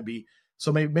percentage might be.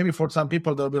 So maybe for some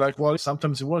people, they'll be like, well,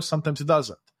 sometimes it works, sometimes it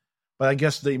doesn't. But I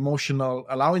guess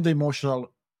allowing the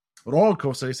emotional roller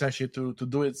coaster essentially to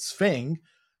do its thing,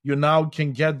 you now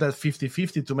can get that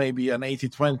 50-50 to maybe an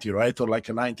 80-20, right? Or like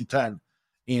a 90-10.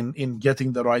 In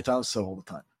getting the right answer all the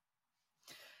time.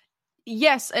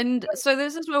 Yes, and so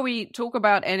this is where we talk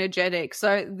about energetic.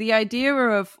 So the idea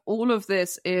of all of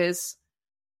this is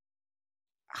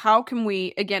how can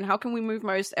we move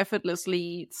most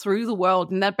effortlessly through the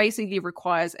world? And that basically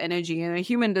requires energy. In a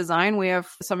human design, we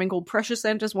have something called pressure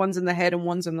centers. One's in the head and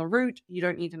one's in the root. You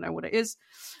don't need to know what it is.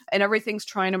 And everything's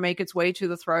trying to make its way to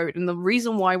the throat. And the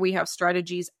reason why we have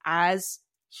strategies as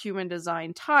human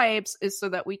design types is so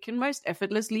that we can most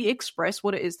effortlessly express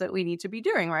what it is that we need to be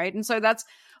doing, right? And so that's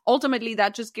ultimately,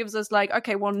 that just gives us like,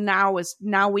 okay, well,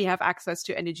 now we have access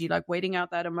to energy, like waiting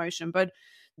out that emotion. But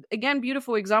again,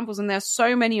 beautiful examples, and there's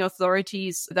so many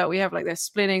authorities that we have, like there's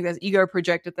splitting, there's ego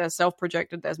projected, there's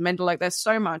self-projected, there's mental, like there's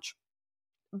so much.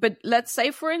 But let's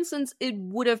say, for instance, it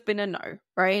would have been a no,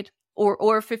 right?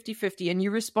 Or a 50-50, and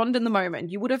you respond in the moment,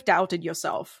 you would have doubted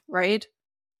yourself, right?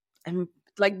 And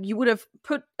like you would have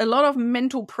put a lot of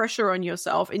mental pressure on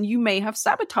yourself, and you may have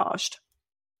sabotaged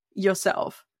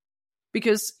yourself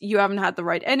because you haven't had the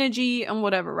right energy and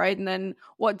whatever, right? And then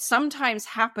what sometimes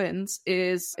happens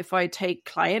is, if I take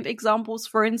client examples,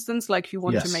 for instance, like you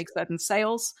want to make certain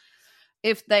sales,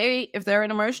 if they're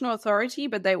an emotional authority,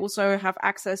 but they also have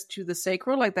access to the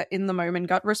sacral, like that in the moment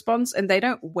gut response, and they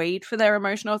don't wait for their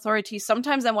emotional authority,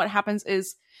 sometimes then what happens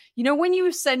is, when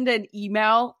you send an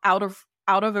email out of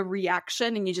a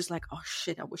reaction and you're just like, oh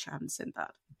shit, I wish I hadn't sent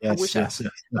that. Yes.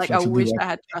 I wish I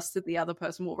had trusted the other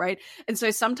person more, right? And so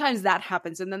sometimes that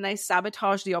happens, and then they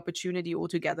sabotage the opportunity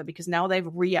altogether because now they've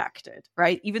reacted,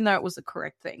 right? Even though it was the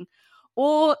correct thing.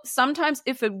 Or sometimes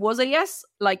if it was a yes,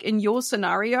 like in your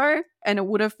scenario, and it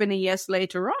would have been a yes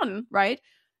later on, right?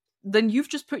 Then you've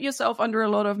just put yourself under a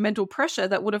lot of mental pressure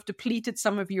that would have depleted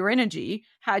some of your energy.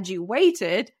 Had you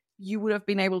waited, you would have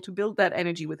been able to build that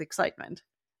energy with excitement.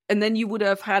 And then you would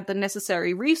have had the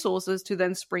necessary resources to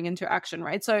then spring into action,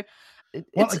 right? So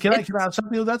can I add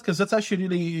something to that? Because that's actually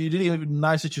really, really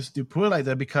nice that you put it like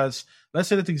that. Because let's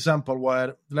say that example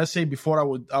where, let's say before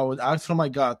I would act from my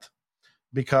gut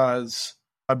because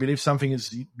I believe something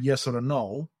is yes or a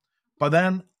no. But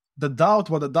then what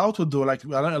the doubt would do, like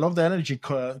I love the energy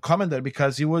comment there,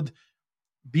 because it would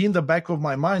be in the back of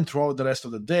my mind throughout the rest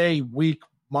of the day, week,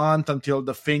 month, until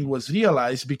the thing was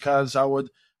realized, because I would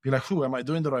be like, am I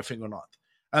doing the right thing or not?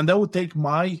 And that would take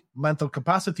my mental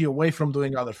capacity away from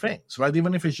doing other things, right?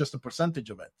 Even if it's just a percentage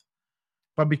of it.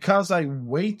 But because I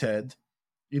waited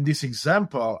in this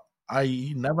example,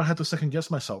 I never had to second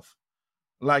guess myself.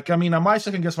 Like, I mean, I might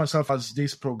second guess myself as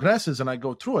this progresses and I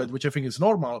go through it, which I think is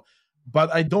normal,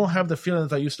 but I don't have the feeling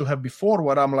that I used to have before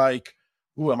where I'm like,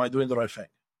 am I doing the right thing?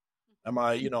 Am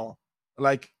I,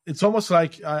 like, it's almost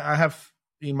like I have,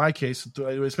 in my case, to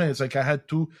explain, it's like I had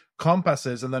two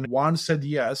compasses and then one said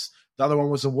yes, the other one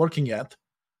wasn't working yet.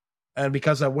 And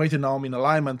because I waited, now I'm in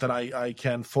alignment and I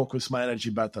can focus my energy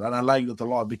better. And I like that a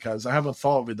lot because I haven't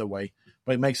thought of it the way,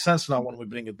 but it makes sense now when we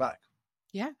bring it back.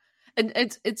 Yeah. And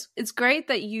it's great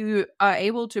that you are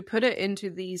able to put it into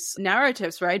these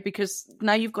narratives, right? Because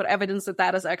now you've got evidence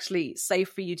that is actually safe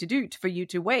for you to do, for you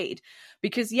to wait.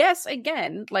 Because yes,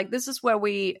 again, like this is where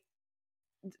we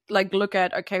like look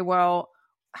at, okay, well,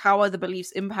 how are the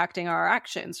beliefs impacting our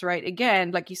actions, right?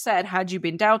 Again, like you said, had you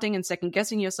been doubting and second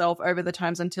guessing yourself over the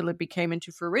times until it became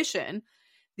into fruition,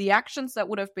 the actions that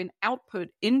would have been output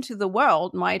into the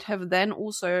world might have then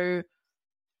also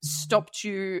stopped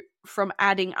you from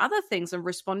adding other things and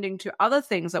responding to other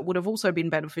things that would have also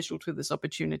been beneficial to this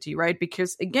opportunity, right?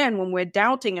 Because again, when we're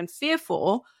doubting and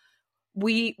fearful,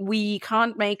 we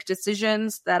can't make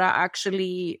decisions that are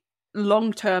actually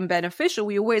long-term beneficial.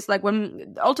 We always like,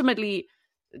 when ultimately,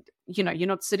 you're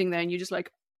not sitting there and you're just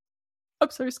like, I'm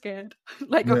so scared.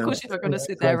 Like, of course you're not going to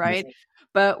sit there, right?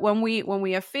 But when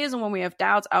we have fears and when we have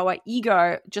doubts, our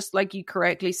ego, just like you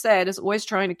correctly said, is always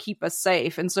trying to keep us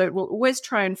safe. And so it will always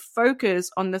try and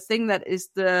focus on the thing that is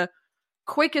the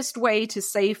quickest way to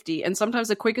safety. And sometimes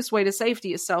the quickest way to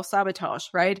safety is self-sabotage,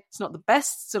 right? It's not the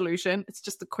best solution. It's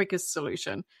just the quickest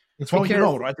solution. It's what you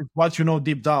know, right? It's what you know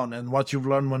deep down and what you've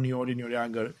learned when you're in your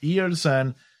younger years.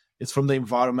 And it's from the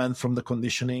environment, from the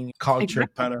conditioning, culture,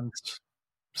 parents,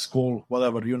 school,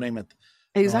 whatever, you name it.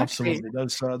 Exactly.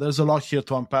 Absolutely. There's a lot here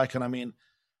to unpack. And I mean,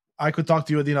 I could talk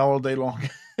to you, Adina, all day long.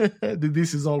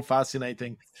 This is all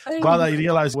fascinating. But I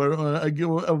realize we're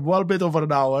a well bit over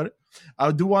an hour.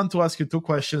 I do want to ask you two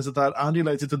questions that are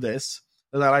unrelated to this,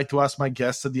 that I like to ask my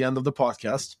guests at the end of the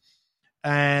podcast.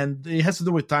 And it has to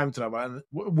do with time travel. And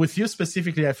with you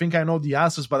specifically, I think I know the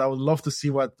answers, but I would love to see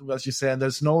what you say. And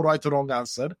there's no right or wrong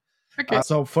answer. Okay.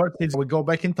 So first is we go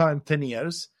back in time 10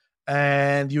 years.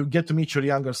 And you get to meet your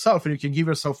younger self, and you can give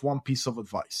yourself one piece of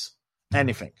advice.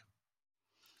 Anything.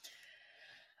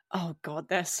 Oh, God,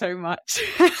 there's so much.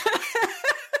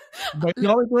 But you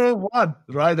only do one,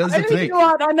 right? That's the thing.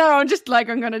 I know. I'm just like,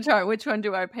 I'm going to try. Which one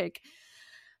do I pick?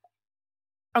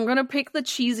 I'm going to pick the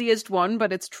cheesiest one,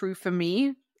 but it's true for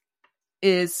me,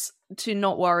 is to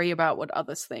not worry about what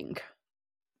others think.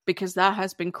 Because that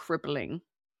has been crippling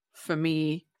for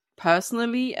me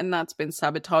personally, and that's been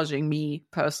sabotaging me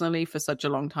personally for such a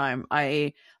long time.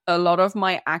 A lot of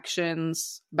my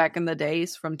actions back in the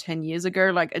days from 10 years ago,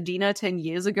 like Adina 10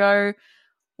 years ago,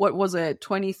 what was it,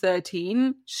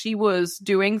 2013, she was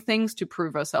doing things to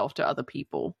prove herself to other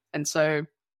people. And so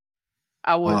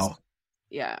I was,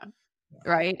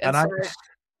 right? And so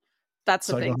that's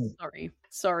the thing.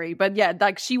 Sorry. But yeah,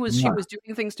 like she was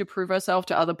doing things to prove herself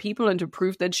to other people and to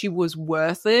prove that she was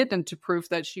worth it and to prove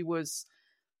that she was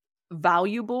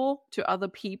valuable to other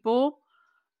people,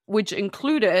 which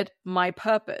included my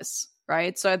purpose,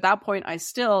 right? So at that point,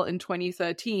 in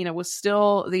 2013, I was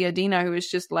still the Adina who was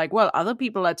just like, well, other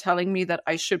people are telling me that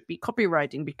I should be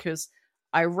copywriting because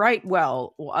I write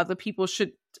well, or other people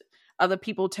should other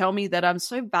people tell me that I'm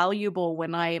so valuable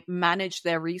when I manage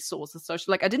their resources. So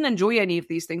like I didn't enjoy any of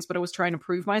these things, but I was trying to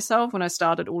prove myself when I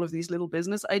started all of these little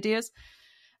business ideas.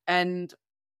 And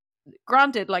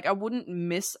granted, like I wouldn't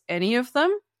miss any of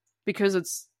them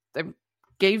because they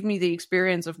gave me the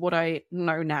experience of what I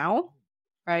know now,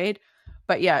 right?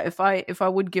 But yeah, if I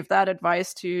would give that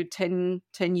advice to 10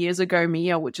 years ago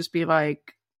me, I would just be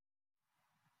like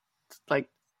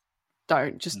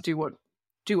don't just do what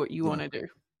you want to do.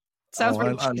 Sounds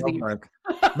really cheesy. Love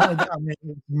that. No, I mean,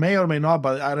 it may or may not,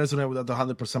 but I resonate with that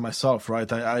 100% myself, right?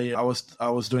 I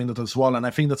was doing that as well, and I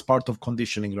think that's part of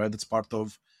conditioning, right? That's part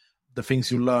of the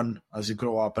things you learn as you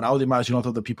grow up. And I would imagine a lot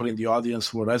of the people in the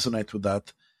audience will resonate with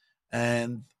that.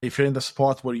 And if you're in the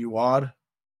spot where you are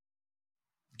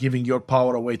giving your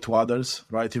power away to others,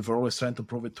 right? If you're always trying to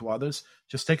prove it to others,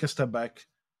 just take a step back,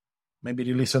 maybe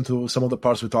listen to some of the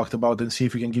parts we talked about and see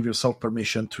if you can give yourself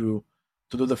permission to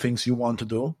do the things you want to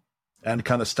do and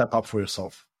kind of step up for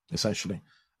yourself, essentially.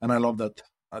 And I love that,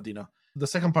 Adina. The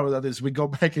second part of that is we go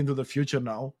back into the future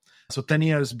now. So 10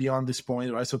 years beyond this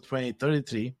point, right? So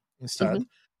 2033 instead,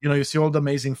 you see all the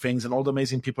amazing things and all the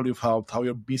amazing people you've helped, how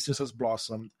your business has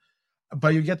blossomed.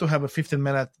 But you get to have a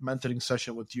 15-minute mentoring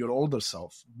session with your older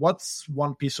self. What's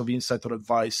one piece of insight or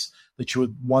advice that you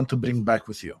would want to bring back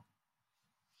with you?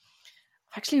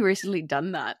 I've actually recently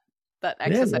done that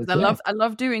exercise. I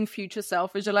love doing future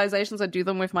self visualizations. I do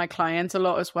them with my clients a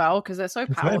lot as well because they're so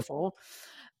powerful.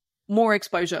 More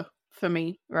exposure for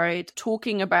me, right?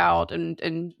 Talking about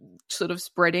and sort of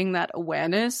spreading that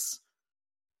awareness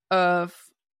of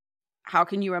how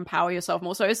can you empower yourself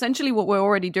more. So essentially what we're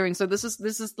already doing. So this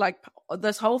is like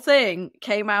this whole thing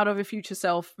came out of a future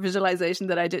self visualization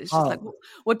that I did. It's just like,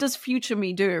 what does future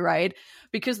me do, right?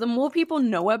 Because the more people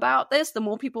know about this, the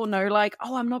more people know like,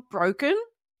 oh, I'm not broken.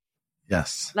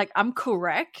 Yes. Like I'm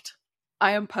correct.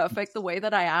 I am perfect the way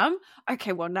that I am.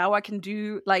 Okay, well now I can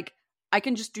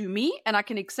just do me and I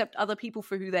can accept other people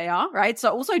for who they are, right? So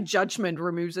also judgment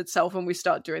removes itself when we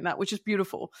start doing that, which is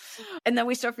beautiful. And then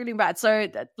we start feeling bad. So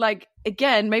like,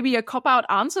 again, maybe a cop-out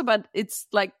answer, but it's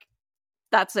like,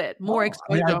 that's it. More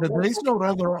exposure. There is no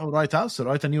right answer,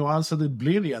 right? And you answered it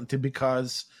brilliantly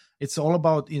because it's all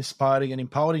about inspiring and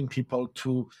empowering people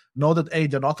to know that, A,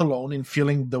 they're not alone in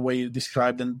feeling the way you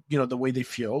described and, the way they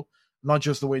feel, not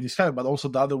just the way you described, but also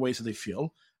the other ways that they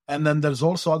feel. And then there's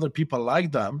also other people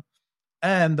like them.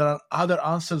 And there are other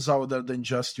answers out there than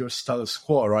just your status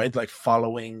quo, right? Like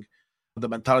following the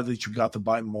mentality that you got to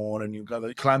buy more and you got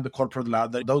to climb the corporate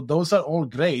ladder. Those are all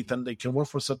great and they can work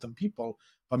for certain people,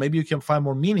 but maybe you can find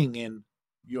more meaning in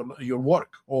your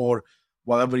work or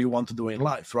whatever you want to do in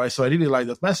life, right? So I really like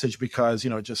that message because,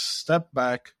 just step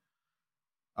back,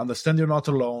 understand you're not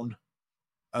alone,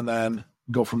 and then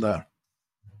go from there.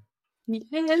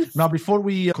 Yes. Now, before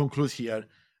we conclude here,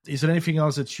 is there anything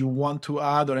else that you want to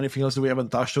add or anything else that we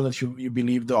haven't touched on that you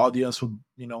believe the audience would,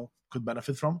 could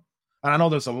benefit from? And I know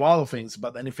there's a lot of things,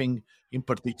 but anything in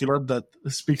particular that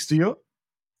speaks to you?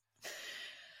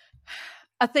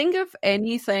 I think if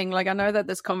anything, like I know that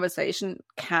this conversation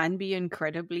can be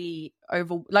incredibly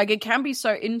it can be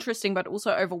so interesting, but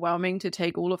also overwhelming to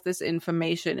take all of this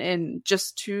information in,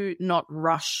 just to not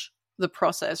rush the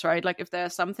process, right? Like if there are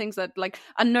some things that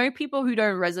I know people who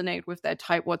don't resonate with their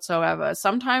type whatsoever,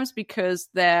 sometimes because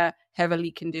they're heavily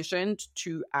conditioned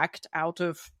to act out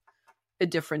of a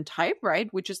different type,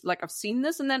 right? Which is I've seen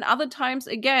this. And then other times,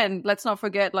 again, let's not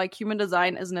forget, human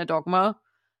design isn't a dogma.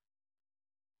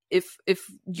 If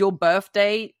your birth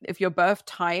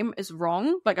time is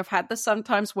wrong, I've had this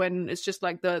sometimes when it's just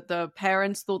the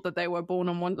parents thought that they were born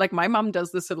on one, my mom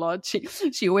does this a lot.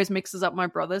 She always mixes up my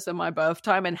brothers and my birth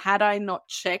time. And had I not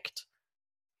checked,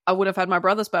 I would have had my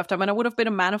brother's birth time and I would have been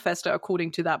a manifestor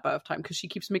according to that birth time because she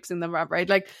keeps mixing them up, right?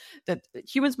 That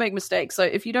humans make mistakes. So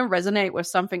if you don't resonate with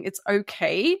something, it's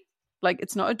okay.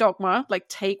 It's not a dogma.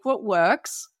 Take what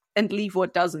works and leave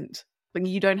what doesn't.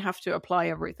 You don't have to apply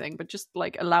everything, but just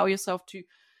allow yourself to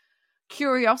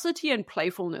curiosity and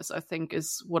playfulness, I think,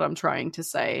 is what I'm trying to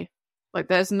say.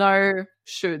 There's no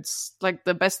shoulds.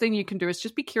 The best thing you can do is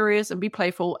just be curious and be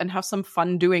playful and have some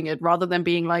fun doing it rather than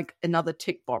being another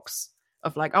tick box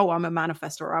of oh, I'm a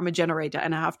manifestor or I'm a generator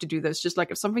and I have to do this. Just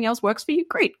if something else works for you,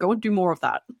 great, go and do more of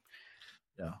that.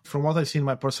 Yeah. From what I see in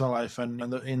my personal life and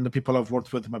in the people I've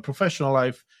worked with in my professional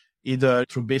life, either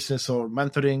through business or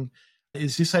mentoring,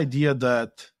 is this idea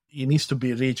that it needs to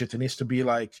be rigid. It needs to be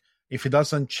if it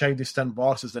doesn't check these 10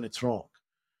 boxes, then it's wrong.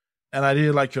 And I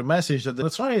really like your message that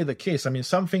that's not really the case. I mean,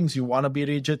 some things you want to be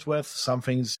rigid with, some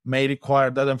things may require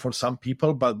that, and for some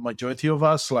people, but majority of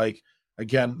us,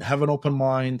 again, have an open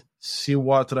mind, see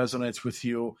what resonates with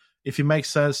you, if it makes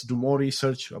sense, do more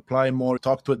research, apply more,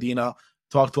 talk to Adina,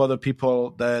 talk to other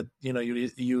people that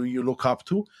you look up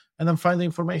to, and then find the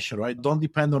information, right? Don't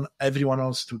depend on everyone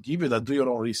else to give you that. Do your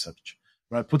own research,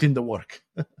 right? Put in the work.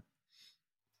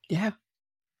 Yeah.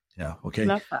 Yeah. Okay.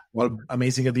 Love that. Well,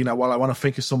 amazing, Adina. Well, I want to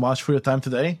thank you so much for your time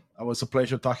today. It was a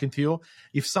pleasure talking to you.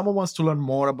 If someone wants to learn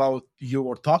more about you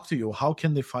or talk to you, how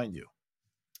can they find you?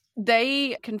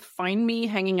 They can find me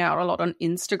hanging out a lot on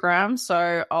Instagram.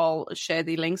 So I'll share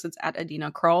the links. It's at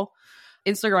Adina Kroll.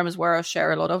 Instagram is where I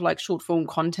share a lot of like short form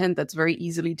content that's very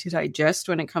easily to digest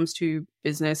when it comes to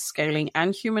business scaling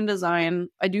and human design.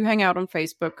 I do hang out on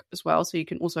Facebook as well. So you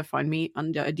can also find me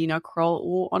under Adina Kroll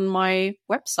or on my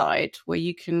website where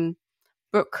you can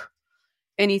book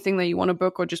anything that you want to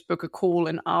book or just book a call,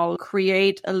 and I'll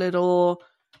create a little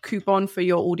coupon for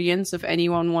your audience if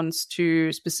anyone wants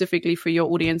to, specifically for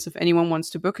your audience, if anyone wants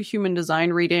to book a human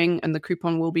design reading, and the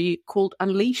coupon will be called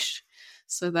Unleash.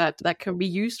 So that can be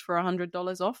used for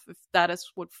 $100 off if that is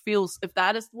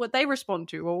what they respond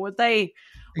to or what they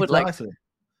would Exactly. like.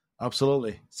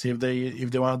 Absolutely. See if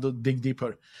they want to dig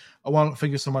deeper. Well,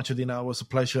 thank you so much, Adina. It was a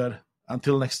pleasure.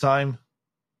 Until next time.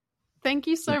 Thank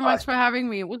you so much for having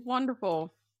me. It was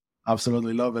wonderful.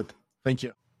 Absolutely love it. Thank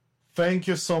you. Thank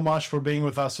you so much for being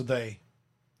with us today.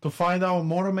 To find out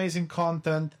more amazing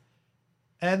content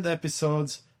and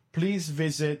episodes, please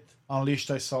visit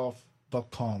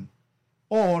unleashthyself.com.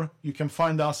 Or you can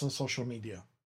find us on social media.